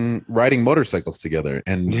riding motorcycles together,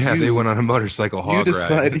 and they went on a motorcycle hog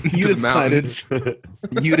ride. You decided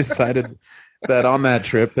that on that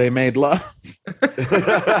trip they made love,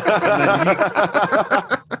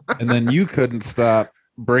 and then you couldn't stop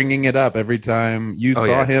bringing it up every time you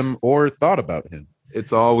saw him or thought about him.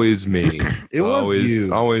 It's always me. It was always,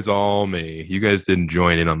 always all me. You guys didn't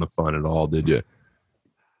join in on the fun at all, did you?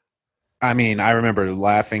 I mean, I remember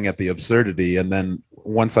laughing at the absurdity, and then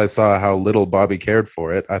once I saw how little Bobby cared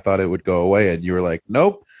for it, I thought it would go away, and you were like,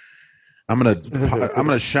 nope, I'm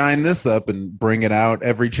gonna shine this up and bring it out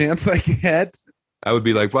every chance I get. I would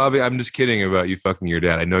be like, Bobby, I'm just kidding about you fucking your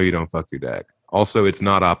dad. I know you don't fuck your dad. Also, it's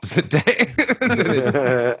not opposite day.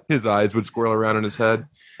 his eyes would swirl around in his head.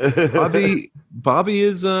 Bobby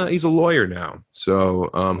is he's a lawyer now, so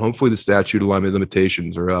hopefully the statute of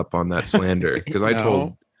limitations are up on that slander, because I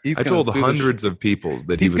told hundreds of people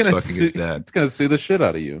that he was fucking his dad. He's going to sue the shit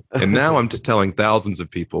out of you. And now I'm just telling thousands of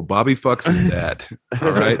people, Bobby fucks his dad.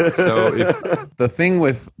 All right. So the thing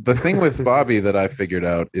with Bobby that I figured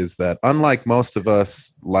out is that unlike most of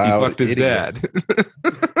us loud he fucked his idiots, dad.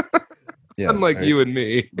 Yes, unlike you and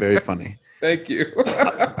me. Very funny. Thank you.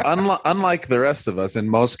 Unlike the rest of us in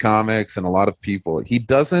most comics and a lot of people, he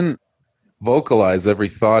doesn't vocalize every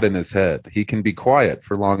thought in his head. He can be quiet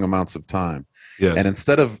for long amounts of time. Yes. And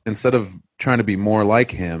instead of trying to be more like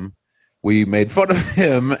him, we made fun of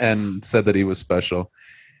him and said that he was special.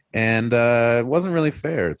 And it wasn't really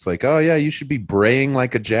fair. It's like, oh yeah, you should be braying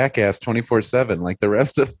like a jackass 24/7 like the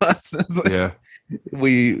rest of us. Like,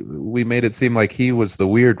 we made it seem like he was the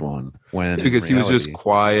weird one because he was just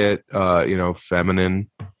quiet, feminine.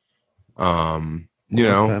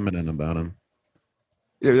 Feminine about him.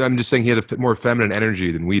 I'm just saying he had a more feminine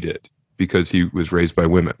energy than we did because he was raised by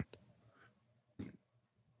women.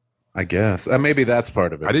 I guess maybe that's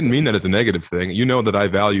part of it. I didn't mean that as a negative thing. You know that I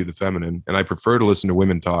value the feminine, and I prefer to listen to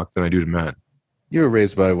women talk than I do to men. You were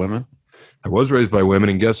raised by women. I was raised by women,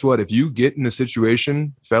 and guess what? If you get in a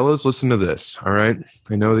situation, fellas, listen to this. All right,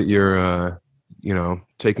 I know that you're,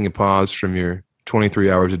 taking a pause from your 23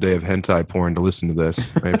 hours a day of hentai porn to listen to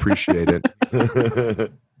this. I appreciate it.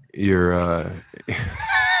 You're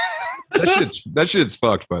that shit's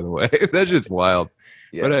fucked, by the way. That shit's wild.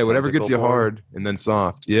 Yeah, but hey, whatever gets you hard and then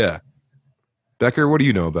soft. Yeah. Becker, what do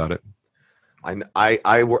you know about it?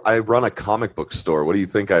 I run a comic book store. What do you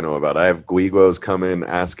think I know about it? I have Guiguos come in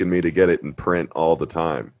asking me to get it in print all the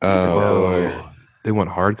time. Oh, they want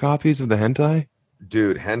hard copies of the hentai?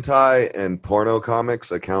 Dude, hentai and porno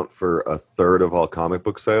comics account for 1/3 of all comic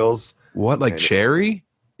book sales. What, like Cherry?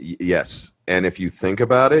 Yes. And if you think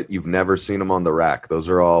about it, you've never seen them on the rack. Those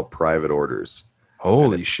are all private orders.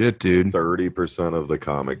 Holy shit, dude. 30% of the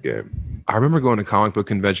comic game. I remember going to comic book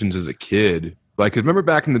conventions as a kid. Like, because remember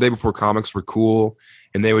back in the day before comics were cool,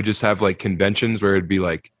 and they would just have like conventions where it'd be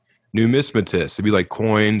like numismatists. It'd be like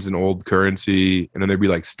coins and old currency, and then there'd be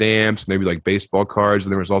like stamps, and there'd be like baseball cards,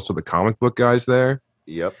 and there was also the comic book guys there.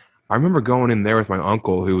 Yep. I remember going in there with my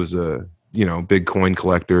uncle, who was a big coin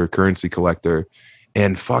collector, currency collector,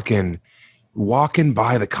 and fucking walking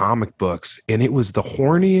by the comic books, and it was the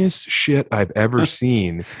horniest shit I've ever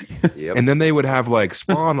seen. Yep. And then they would have like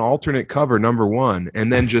Spawn alternate cover #1,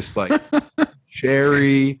 and then just like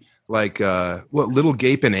Cherry, like what Little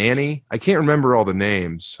Gapin' Annie. I can't remember all the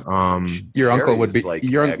names. Your uncle would be like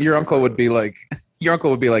your uncle would be gross. like your uncle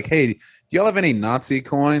would be like, hey, do y'all have any Nazi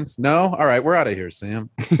coins? No? All right, we're out of here, Sam.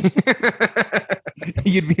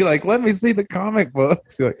 You'd be like, let me see the comic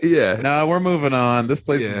books. You're like, yeah. no, we're moving on. This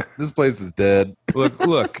place is dead.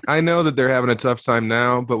 Look, I know that they're having a tough time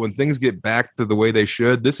now, but when things get back to the way they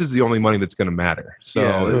should, this is the only money that's going to matter. So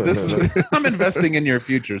I'm investing in your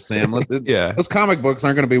future, Sam. Yeah. Those comic books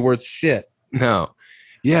aren't going to be worth shit. No.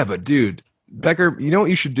 Yeah, but dude, Becker, you know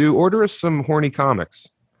what you should do? Order us some horny comics.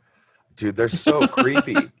 Dude, they're so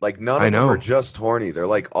creepy. Like none of them are just horny. They're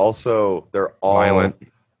like also they're all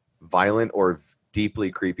violent or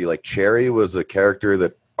deeply creepy. Like Cherry was a character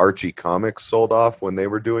that Archie Comics sold off when they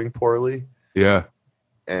were doing poorly. Yeah.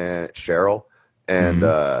 And Cheryl. And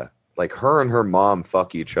like her and her mom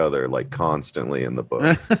fuck each other like constantly in the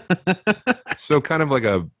books. So kind of like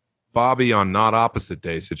a Bobby on Not Opposite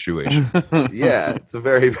Day situation. Yeah, it's a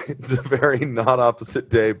very not opposite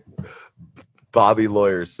day Bobby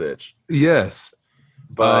lawyer sitch. Yes.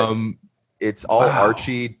 But it's all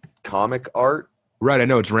Archie comic art. Right, I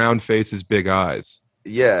know it's round faces, big eyes.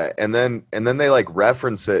 Yeah, and then they like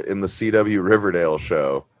reference it in the CW Riverdale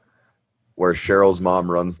show where Cheryl's mom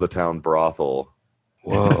runs the town brothel.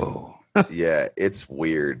 Whoa. Yeah, it's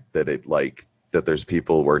weird that that there's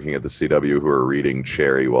people working at the CW who are reading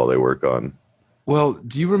Cherry while they work on. Well,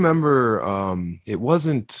 do you remember it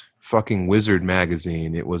wasn't fucking Wizard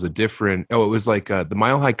magazine, it was a different it was like the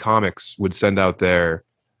Mile High Comics would send out their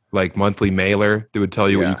like monthly mailer that would tell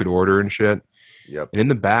you what you could order and shit. Yep. And in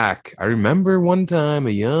the back, I remember one time a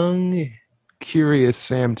young, curious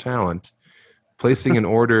Sam Talent placing an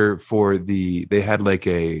order for they had like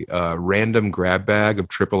a random grab bag of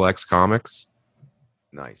XXX comics.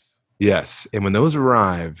 Nice. Yes. And when those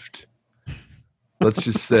arrived, let's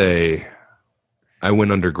just say I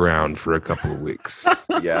went underground for a couple of weeks.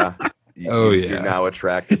 Yeah. Yeah. You're now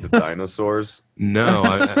attracted to dinosaurs? No.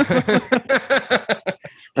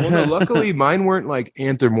 Well, no, luckily mine weren't like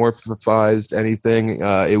anthropomorphized anything.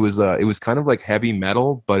 It was kind of like heavy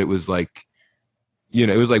metal, but it was like, you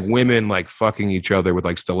know, it was like women like fucking each other with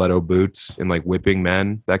like stiletto boots and like whipping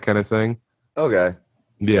men, that kind of thing. Okay.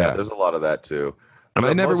 Yeah. There's a lot of that too. And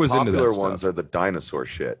I never was into that popular stuff. ones are the dinosaur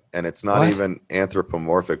shit, and it's not even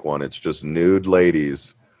anthropomorphic one. It's just nude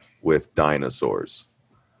ladies with dinosaurs.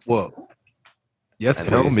 Whoa. Yes,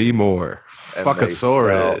 tell me more.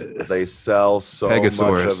 Fuckosaurus. They sell so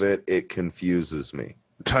Pegasaurus. much of it, it confuses me.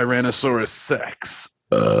 Tyrannosaurus sex.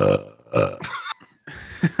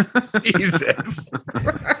 Jesus.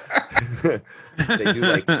 They do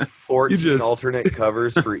like 14 alternate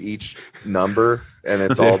covers for each number, and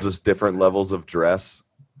it's all just different levels of dress.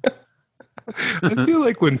 I feel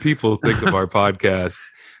like when people think of our podcast,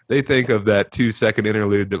 they think of that 2-second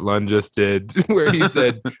interlude that Lund just did, where he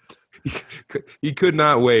said he could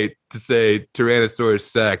not wait to say Tyrannosaurus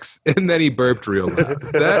sex, and then he burped real loud.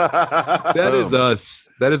 That is us.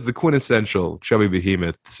 That is the quintessential Chubby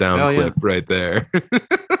Behemoth sound clip right there.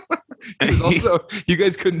 You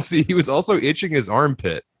guys couldn't see, he was also itching his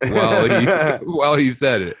armpit while he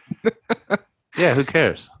said it. Yeah, who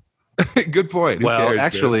cares? Good point.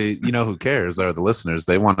 Actually, you know who cares are the listeners.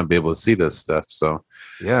 They want to be able to see this stuff. So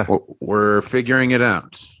yeah, we're figuring it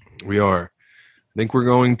out. We are. I think we're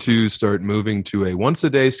going to start moving to a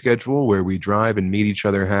once-a-day schedule where we drive and meet each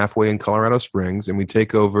other halfway in Colorado Springs, and we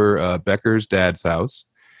take over Becker's dad's house,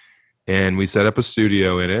 and we set up a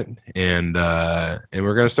studio in it, and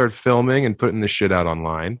we're going to start filming and putting this shit out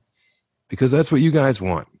online because that's what you guys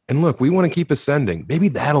want. And look, we want to keep ascending. Maybe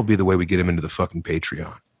that'll be the way we get him into the fucking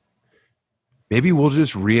Patreon. Maybe we'll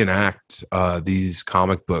just reenact these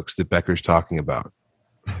comic books that Becker's talking about.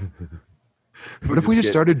 What if we just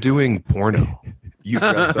started doing porno? You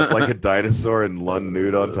dressed up like a dinosaur and Lund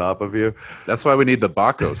nude on top of you. That's why we need the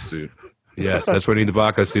Baco suit. Yes, that's why we need the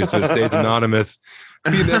Baco suit so it stays anonymous.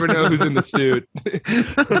 You never know who's in the suit.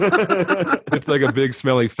 It's like a big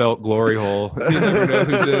smelly felt glory hole. You never know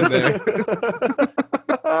who's in there.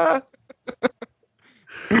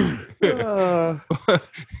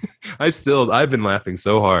 I've been laughing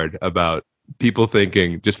so hard about people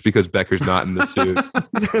thinking just because Becker's not in the suit.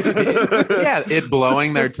 Yeah, it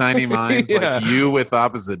blowing their tiny minds like you with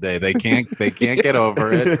Opposite Day. They can't get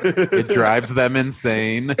over it. It drives them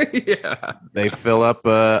insane. Yeah. They fill up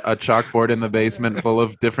a chalkboard in the basement full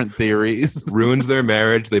of different theories. Ruins their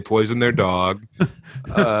marriage. They poison their dog.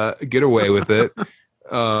 Get away with it.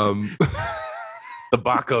 The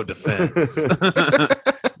Baco defense.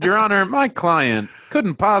 Your Honor, my client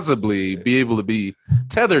couldn't possibly be able to be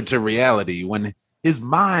tethered to reality when his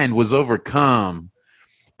mind was overcome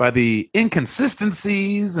by the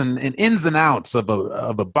inconsistencies and ins and outs of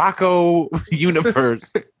a Baco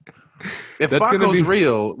universe. If Baco's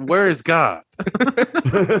real, where is God?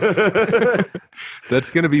 That's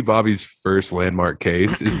going to be Bobby's first landmark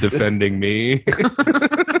case, is defending me.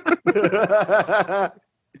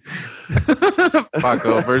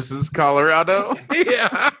 Baco versus Colorado.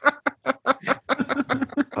 Yeah.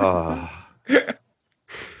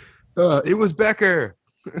 It was Becker.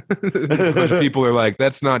 A bunch of people are like,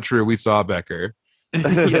 that's not true. We saw Becker. We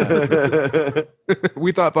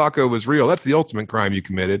thought Baco was real. That's the ultimate crime you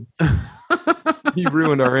committed. He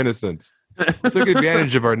ruined our innocence. Took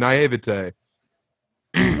advantage of our naivete.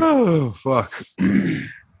 Oh, fuck.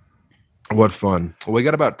 What fun. Well, we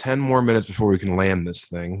got about 10 more minutes before we can land this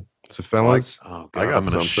thing. So, fellas, I got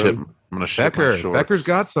something. I'm gonna ship my shorts. Becker's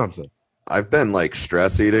got something. I've been like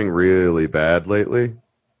stress eating really bad lately.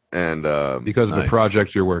 And because of the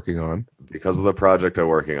project you're working on. Because of the project I'm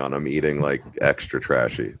working on, I'm eating like extra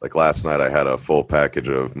trashy. Like last night, I had a full package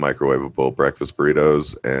of microwavable breakfast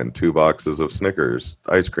burritos and 2 boxes of Snickers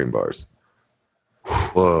ice cream bars.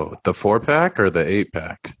 Whoa, the 4-pack or the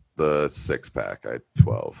 8-pack? The 6-pack. I had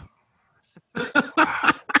 12.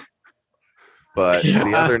 But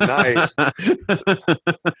the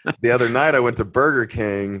other night I went to Burger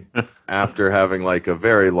King after having like a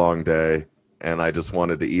very long day. And I just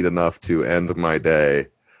wanted to eat enough to end my day.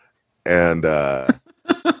 And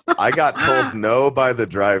I got told no by the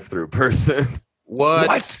drive-thru person.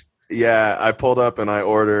 What? Yeah, I pulled up and I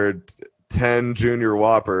ordered 10 Junior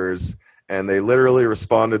Whoppers, and they literally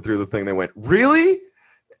responded through the thing. They went, "Really?"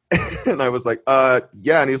 And I was like, yeah.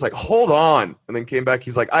 And he was like, "Hold on." And then came back.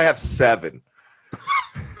 He's like, "I have 7.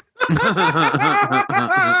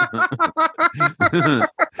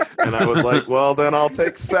 And I was like, well, then I'll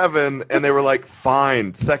take 7. And they were like,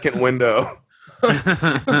 fine, second window.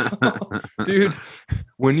 Dude,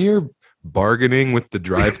 when you're bargaining with the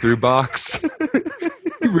drive-through box,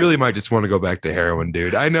 you really might just want to go back to heroin,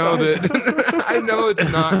 dude. I know that I know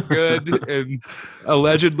it's not good, and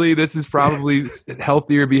allegedly this is probably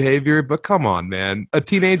healthier behavior, but come on, man. A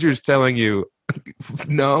teenager's telling you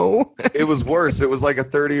no. It was worse. It was like a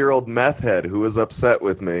 30-year-old meth head who was upset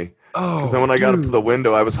with me. Oh, because then when I got up to the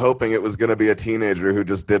window, I was hoping it was going to be a teenager who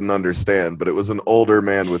just didn't understand, but it was an older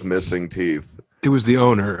man with missing teeth. It was the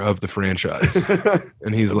owner of the franchise.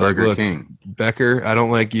 And he's like, Burger look, King. Becker, I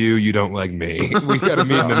don't like you. You don't like me. We got to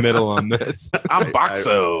meet in the middle on this. I'm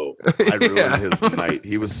Boxo. I ruined his night.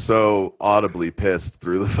 He was so audibly pissed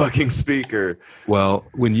through the fucking speaker. Well,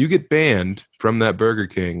 when you get banned from that Burger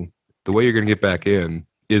King, the way you're going to get back in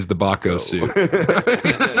is the Baco suit.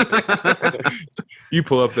 You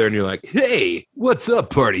pull up there and you're like, hey, what's up,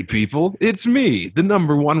 party people? It's me, the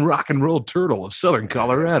 #1 rock and roll turtle of Southern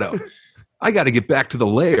Colorado. I got to get back to the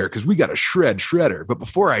lair because we got to shred Shredder. But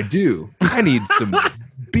before I do, I need some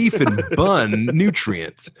beef and bun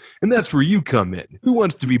nutrients. And that's where you come in. Who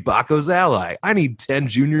wants to be Baco's ally? I need 10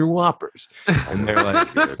 Junior Whoppers. And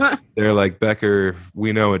they're like, Becker,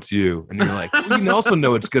 we know it's you. And you're like, we can also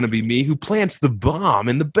know it's going to be me who plants the bomb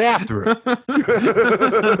in the bathroom.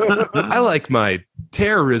 I like my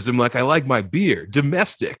terrorism like I like my beer,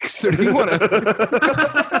 domestic. So do you want to...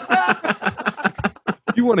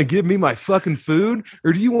 You want to give me my fucking food,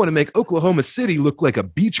 or do you want to make Oklahoma City look like a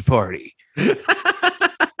beach party? Just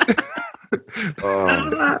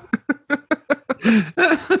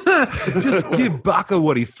give Baco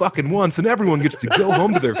what he fucking wants, and everyone gets to go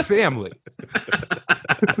home to their families.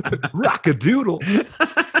 Rock-a-doodle.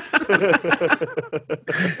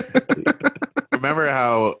 Remember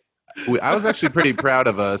how I was actually pretty proud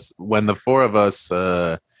of us when the 4 of us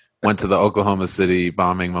went to the Oklahoma City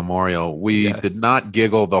bombing memorial. We did not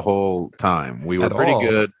giggle the whole time. We were pretty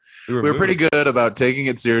good. We were pretty good about taking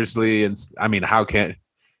it seriously. And I mean, how can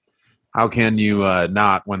you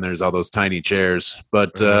not when there's all those tiny chairs?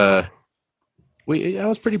 But I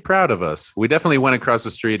was pretty proud of us. We definitely went across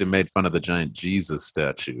the street and made fun of the giant Jesus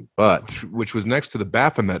statue, but which was next to the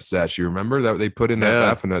Baphomet statue. Remember that they put in that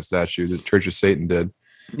Baphomet statue the Church of Satan did.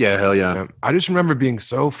 Yeah, hell yeah. I just remember being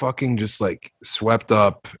so fucking just like swept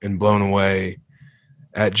up and blown away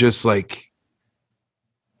at just like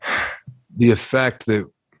the effect that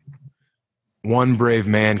one brave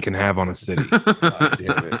man can have on a city. God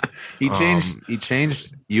damn it. He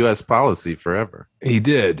changed U.S. policy forever. He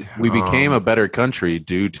did. We became a better country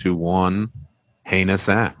due to one heinous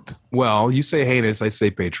act. Well, you say heinous, I say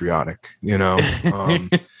patriotic, you know.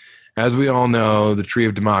 As we all know, the tree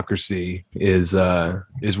of democracy is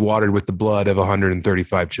watered with the blood of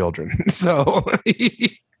 135 children. So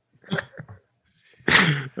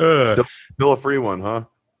still a free one, huh?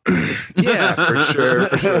 Yeah, for sure,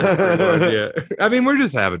 for sure. Everyone, yeah, I mean, we're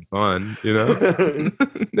just having fun, you know.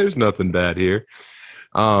 There's nothing bad here.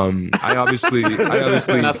 I obviously,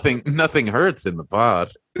 nothing hurts in the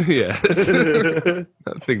pod. Yes,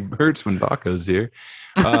 nothing hurts when Baco's here.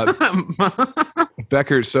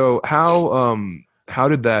 Becker, so how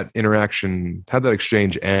did that interaction, how did that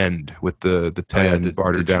exchange end with the 10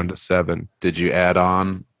 bartered down to 7? Did you add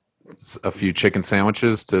on a few chicken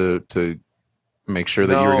sandwiches to make sure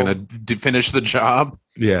that you were going to finish the job?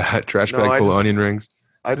 Yeah, trash bag full of onion rings.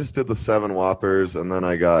 I just did the 7 Whoppers, and then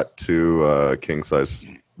I got 2 king size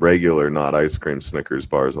regular, not ice cream Snickers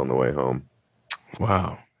bars on the way home.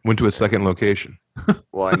 Wow. Went to a second location.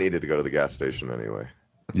 Well, I needed to go to the gas station anyway.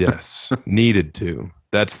 Yes, needed to.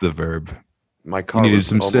 That's the verb. My car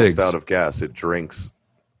was almost out of gas. It drinks.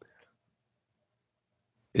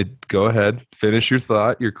 Go ahead. Finish your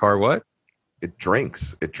thought. Your car what? It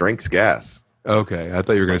drinks. It drinks gas. Okay. I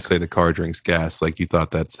thought you were going to say the car drinks gas, like you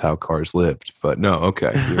thought that's how cars lived. But no,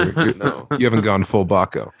 okay. No. You haven't gone full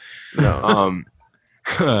Baco. No.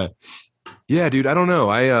 Yeah, dude, I don't know.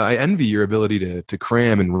 I envy your ability to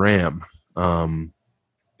cram and ram.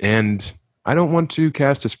 And I don't want to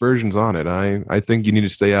cast aspersions on it. I think you need to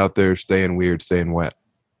stay out there, staying weird, staying wet.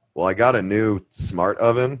 Well, I got a new smart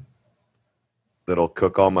oven that'll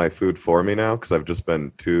cook all my food for me now because I've just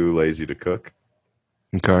been too lazy to cook.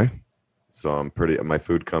 Okay. So my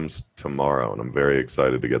food comes tomorrow, and I'm very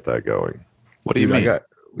excited to get that going. What do you mean? I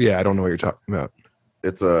don't know what you're talking about.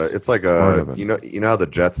 It's like a you know how the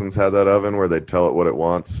Jetsons had that oven where they'd tell it what it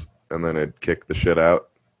wants and then it'd kick the shit out?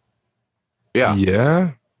 Yeah.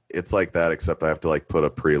 Yeah. It's like that, except I have to like put a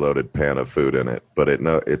preloaded pan of food in it. But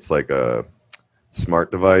it's like a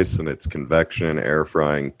smart device, and it's convection, air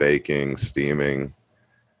frying, baking, steaming,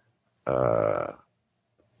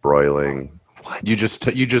 broiling. What? You just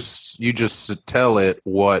tell it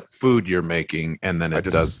what food you're making, and then it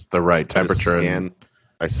does the right temperature.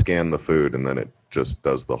 I scan the food, and then it just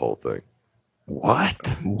does the whole thing.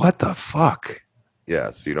 What? What the fuck?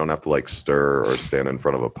 Yeah, so you don't have to like stir or stand in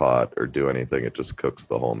front of a pot or do anything. It just cooks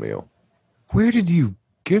the whole meal. Where did you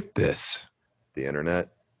get this? The internet.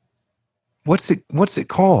 What's it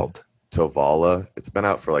called? Tovala. It's been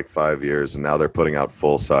out for like 5 years, and now they're putting out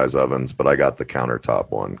full-size ovens, but I got the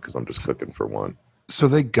countertop one because I'm just cooking for one. So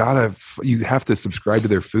you have to subscribe to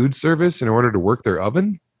their food service in order to work their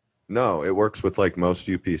oven? No, it works with like most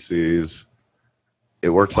UPCs. It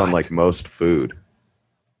works on like most food.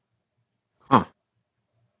 Huh.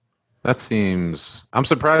 I'm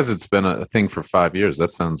surprised it's been a thing for 5 years.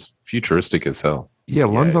 That sounds futuristic as hell. Yeah,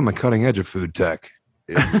 Lund's on the cutting edge of food tech.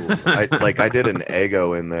 I did an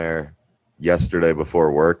Eggo in there yesterday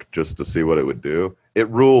before work just to see what it would do. It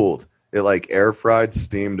ruled. It like air fried,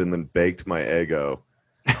 steamed, and then baked my Eggo.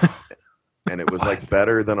 And it was like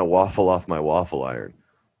better than a waffle off my waffle iron.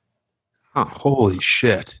 Huh. Holy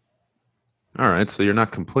shit. All right, so you're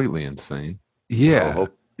not completely insane. Yeah. So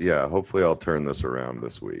hopefully I'll turn this around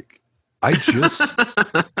this week. I just...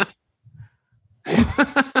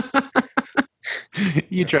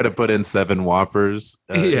 You try to put in 7 Whoppers.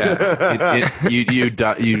 Yeah. You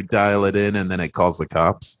dial it in, and then it calls the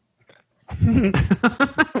cops.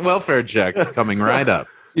 Welfare check coming right up.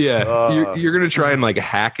 Yeah, you're gonna try and like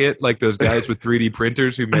hack it, like those guys with 3D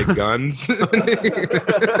printers who make guns. You're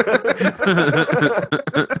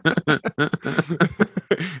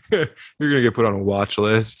gonna get put on a watch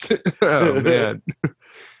list. Oh man,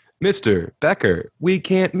 Mr. Becker, we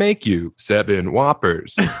can't make you 7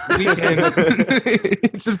 Whoppers. We can.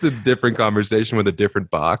 It's just a different conversation with a different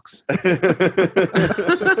box.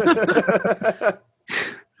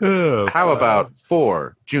 How about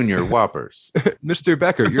 4 Junior Whoppers? Mr.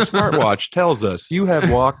 Becker, your smartwatch tells us you have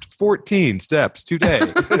walked 14 steps today.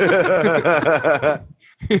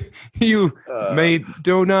 You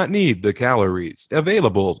do not need the calories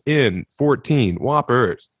available in 14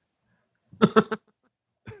 Whoppers.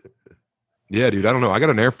 Yeah, dude, I don't know. I got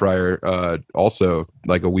an air fryer also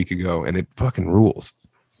like a week ago, and it fucking rules.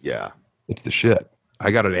 Yeah. It's the shit. I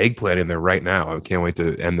got an eggplant in there right now. I can't wait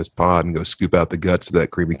to end this pod and go scoop out the guts of that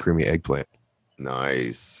creamy eggplant.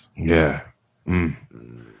 Nice. Yeah.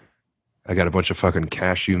 I got a bunch of fucking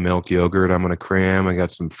cashew milk yogurt I'm going to cram. I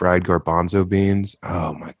got some fried garbanzo beans.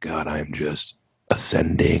 Oh my God, I am just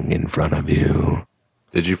ascending in front of you.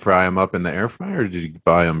 Did you fry them up in the air fryer, or did you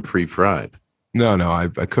buy them pre-fried? No, I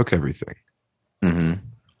cook everything. Mm-hmm.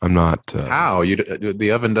 I'm not... How? The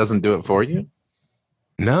oven doesn't do it for you?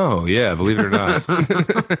 No, yeah, believe it or not.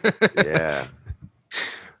 Yeah.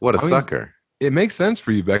 What a sucker. It makes sense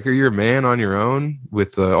for you, Becker. You're a man on your own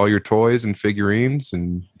with all your toys and figurines,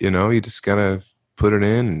 and, you just got to put it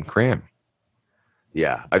in and cram.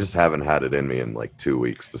 Yeah, I just haven't had it in me in like 2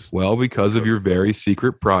 weeks. Well, because of your very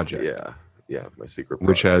secret project. Yeah, my secret project.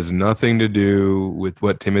 Which has nothing to do with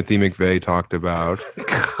what Timothy McVeigh talked about.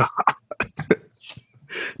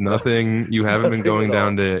 It's nothing. You haven't been going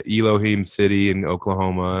down to Elohim City in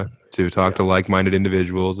Oklahoma to talk to like-minded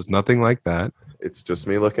individuals. It's nothing like that. It's just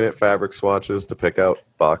me looking at fabric swatches to pick out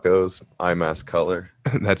Baco's eye mask color.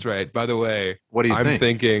 That's right. By the way, what do you I'm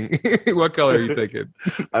thinking, what color are you thinking?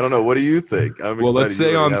 I don't know. What do you think? Well, let's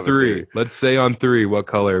say on 3. Let's say on 3 what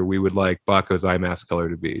color we would like Baco's eye mask color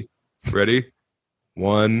to be. Ready?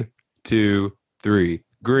 1, 2, 3.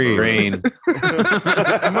 Green.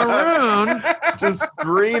 Maroon. Just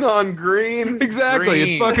green on green. Exactly. Green.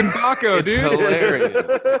 It's fucking Baco, dude. Hilarious.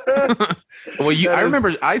 Well, I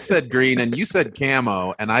remember I said green and you said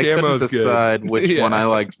camo, and I couldn't decide which one I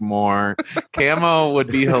liked more. Camo would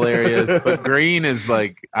be hilarious, but green is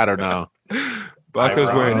like, I don't know.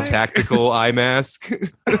 Baco's wearing tactical eye mask.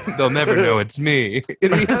 They'll never know it's me.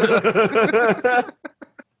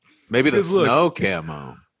 Maybe the snow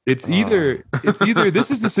camo. It's either this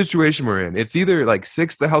is the situation we're in. It's either like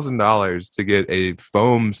 $6,000 to get a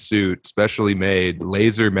foam suit specially made,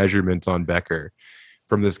 laser measurements on Becker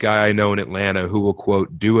from this guy I know in Atlanta who will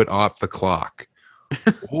quote do it off the clock.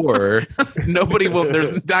 Or nobody will.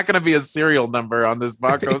 There's not going to be a serial number on this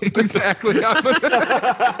Baco. Exactly.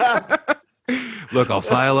 Look, I'll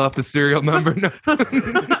file off the serial number. No.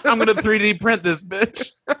 I'm going to 3D print this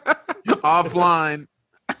bitch offline.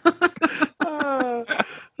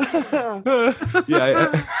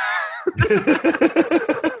 Yeah.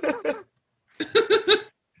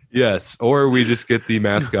 Yes, or we just get the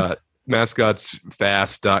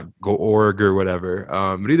mascotsfast.org or whatever.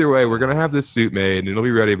 But either way, we're gonna have this suit made and it'll be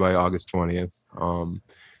ready by August 20th.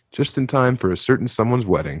 Just in time for a certain someone's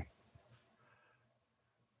wedding.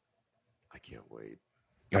 I can't wait.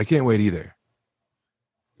 I can't wait either.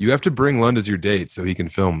 You have to bring Lund as your date so he can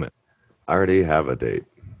film it. I already have a date.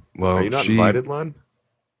 Well, are you not invited, Lund?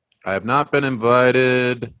 I have not been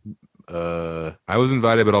invited. I was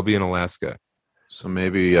invited, but I'll be in Alaska. So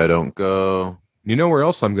maybe I don't go. You know where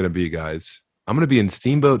else I'm going to be, guys? I'm going to be in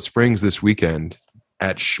Steamboat Springs this weekend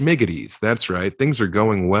at Schmiggity's. That's right. Things are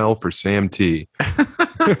going well for Sam T.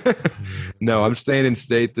 No, I'm staying in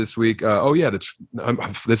state this week. This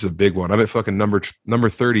is a big one. I'm at fucking number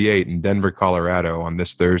 38 in Denver, Colorado on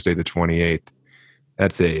this Thursday, the 28th.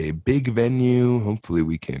 That's a big venue. Hopefully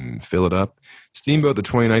we can fill it up. Steamboat the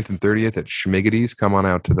 29th and 30th at Schmiggity's. Come on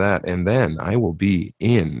out to that. And then I will be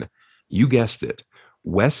in, you guessed it,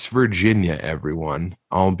 West Virginia, everyone.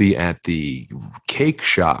 I'll be at the Cake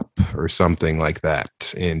Shop or something like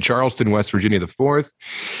that in Charleston, West Virginia, the 4th.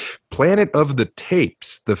 Planet of the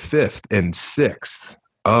Tapes, the 5th and 6th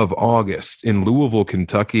of August in Louisville,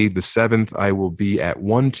 Kentucky. The 7th, I will be at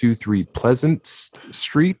 123 Pleasant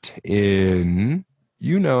Street in,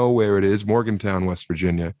 you know where it is, Morgantown, West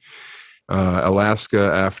Virginia. Alaska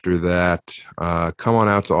after that. Come on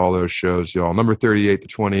out to all those shows, y'all. Number 38, the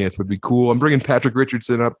 20th would be cool. I'm bringing Patrick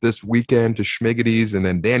Richardson up this weekend to Schmiggity's, and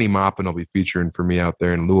then Danny Maupin will be featuring for me out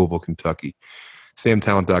there in Louisville, Kentucky.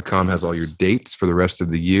 SamTalent.com has all your dates for the rest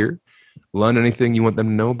of the year. Lund, anything you want them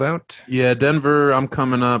to know about? Yeah, Denver, I'm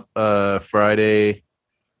coming up Friday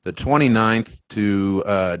the 29th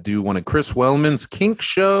to do one of Chris Wellman's kink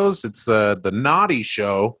shows. It's the Naughty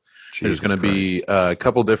Show. There's going to be a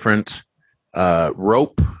couple different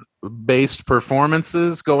rope-based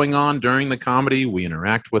performances going on during the comedy. We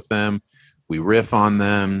interact with them. We riff on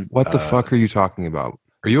them. What the fuck are you talking about?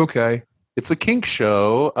 Are you okay? It's a kink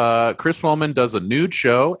show. Chris Wellman does a nude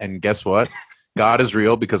show, and guess what? God is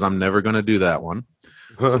real, because I'm never going to do that one.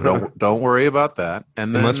 So don't worry about that.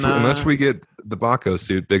 And then unless we get the Baco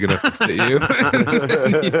suit big enough to fit you,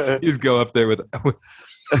 you just go up there with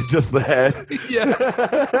just the head. Yes.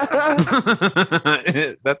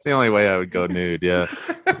 That's the only way I would go nude. Yeah,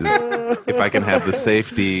 if I can have the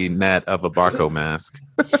safety net of a Baco mask.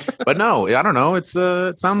 But no, I don't know. It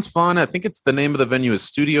sounds fun. I think it's the name of the venue is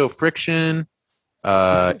Studio Friction.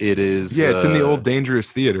 It is. Yeah, it's in the old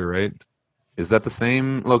Dangerous Theater, right? Is that the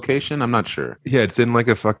same location? I'm not sure. Yeah, it's in like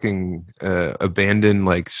a fucking abandoned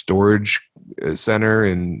like storage center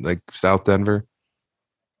in like South Denver.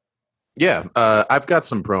 Yeah, I've got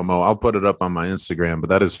some promo. I'll put it up on my Instagram, but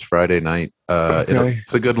that is Friday night. Okay.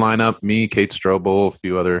 It's a good lineup. Me, Kate Strobel, a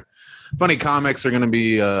few other funny comics are going to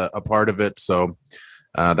be a part of it. So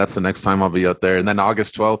that's the next time I'll be out there. And then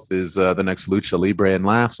August 12th is the next Lucha Libre and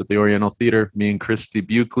Laughs at the Oriental Theater. Me and Christy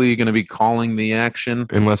Buckley going to be calling the action.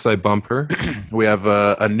 Unless I bump her. We have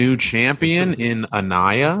a new champion in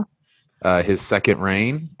Anaya, his second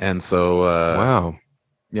reign. And so, wow.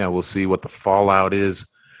 Yeah, we'll see what the fallout is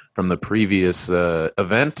from the previous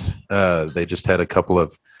event. They just had a couple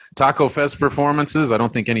of Taco Fest performances. I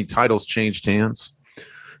don't think any titles changed hands.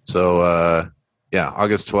 So,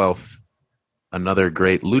 August 12th, another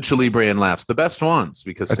great Lucha Libre and Laughs. The best ones,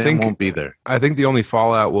 because Sam won't be there. I think the only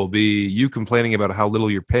fallout will be you complaining about how little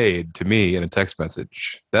you're paid to me in a text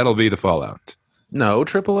message. That'll be the fallout. No,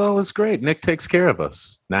 Triple L is great. Nick takes care of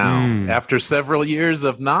us. Now, after several years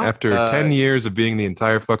of not... After 10 years of being the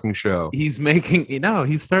entire fucking show. He's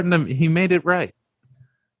starting to... He made it right.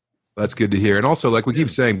 That's good to hear. And also, like we keep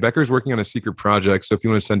saying, Becker's working on a secret project. So if you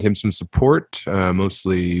want to send him some support,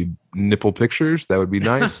 mostly nipple pictures, that would be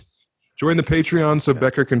nice. Join the Patreon so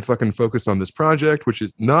Becker can fucking focus on this project, which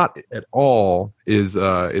is not at all is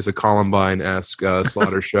a Columbine-esque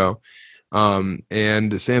slaughter show. And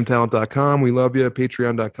samtalent.com, we love you.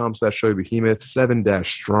 Patreon.com/showbehemoth,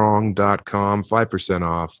 7-strong.com, 5%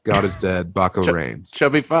 off. God is dead. Baco reigns.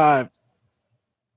 Chubby 5.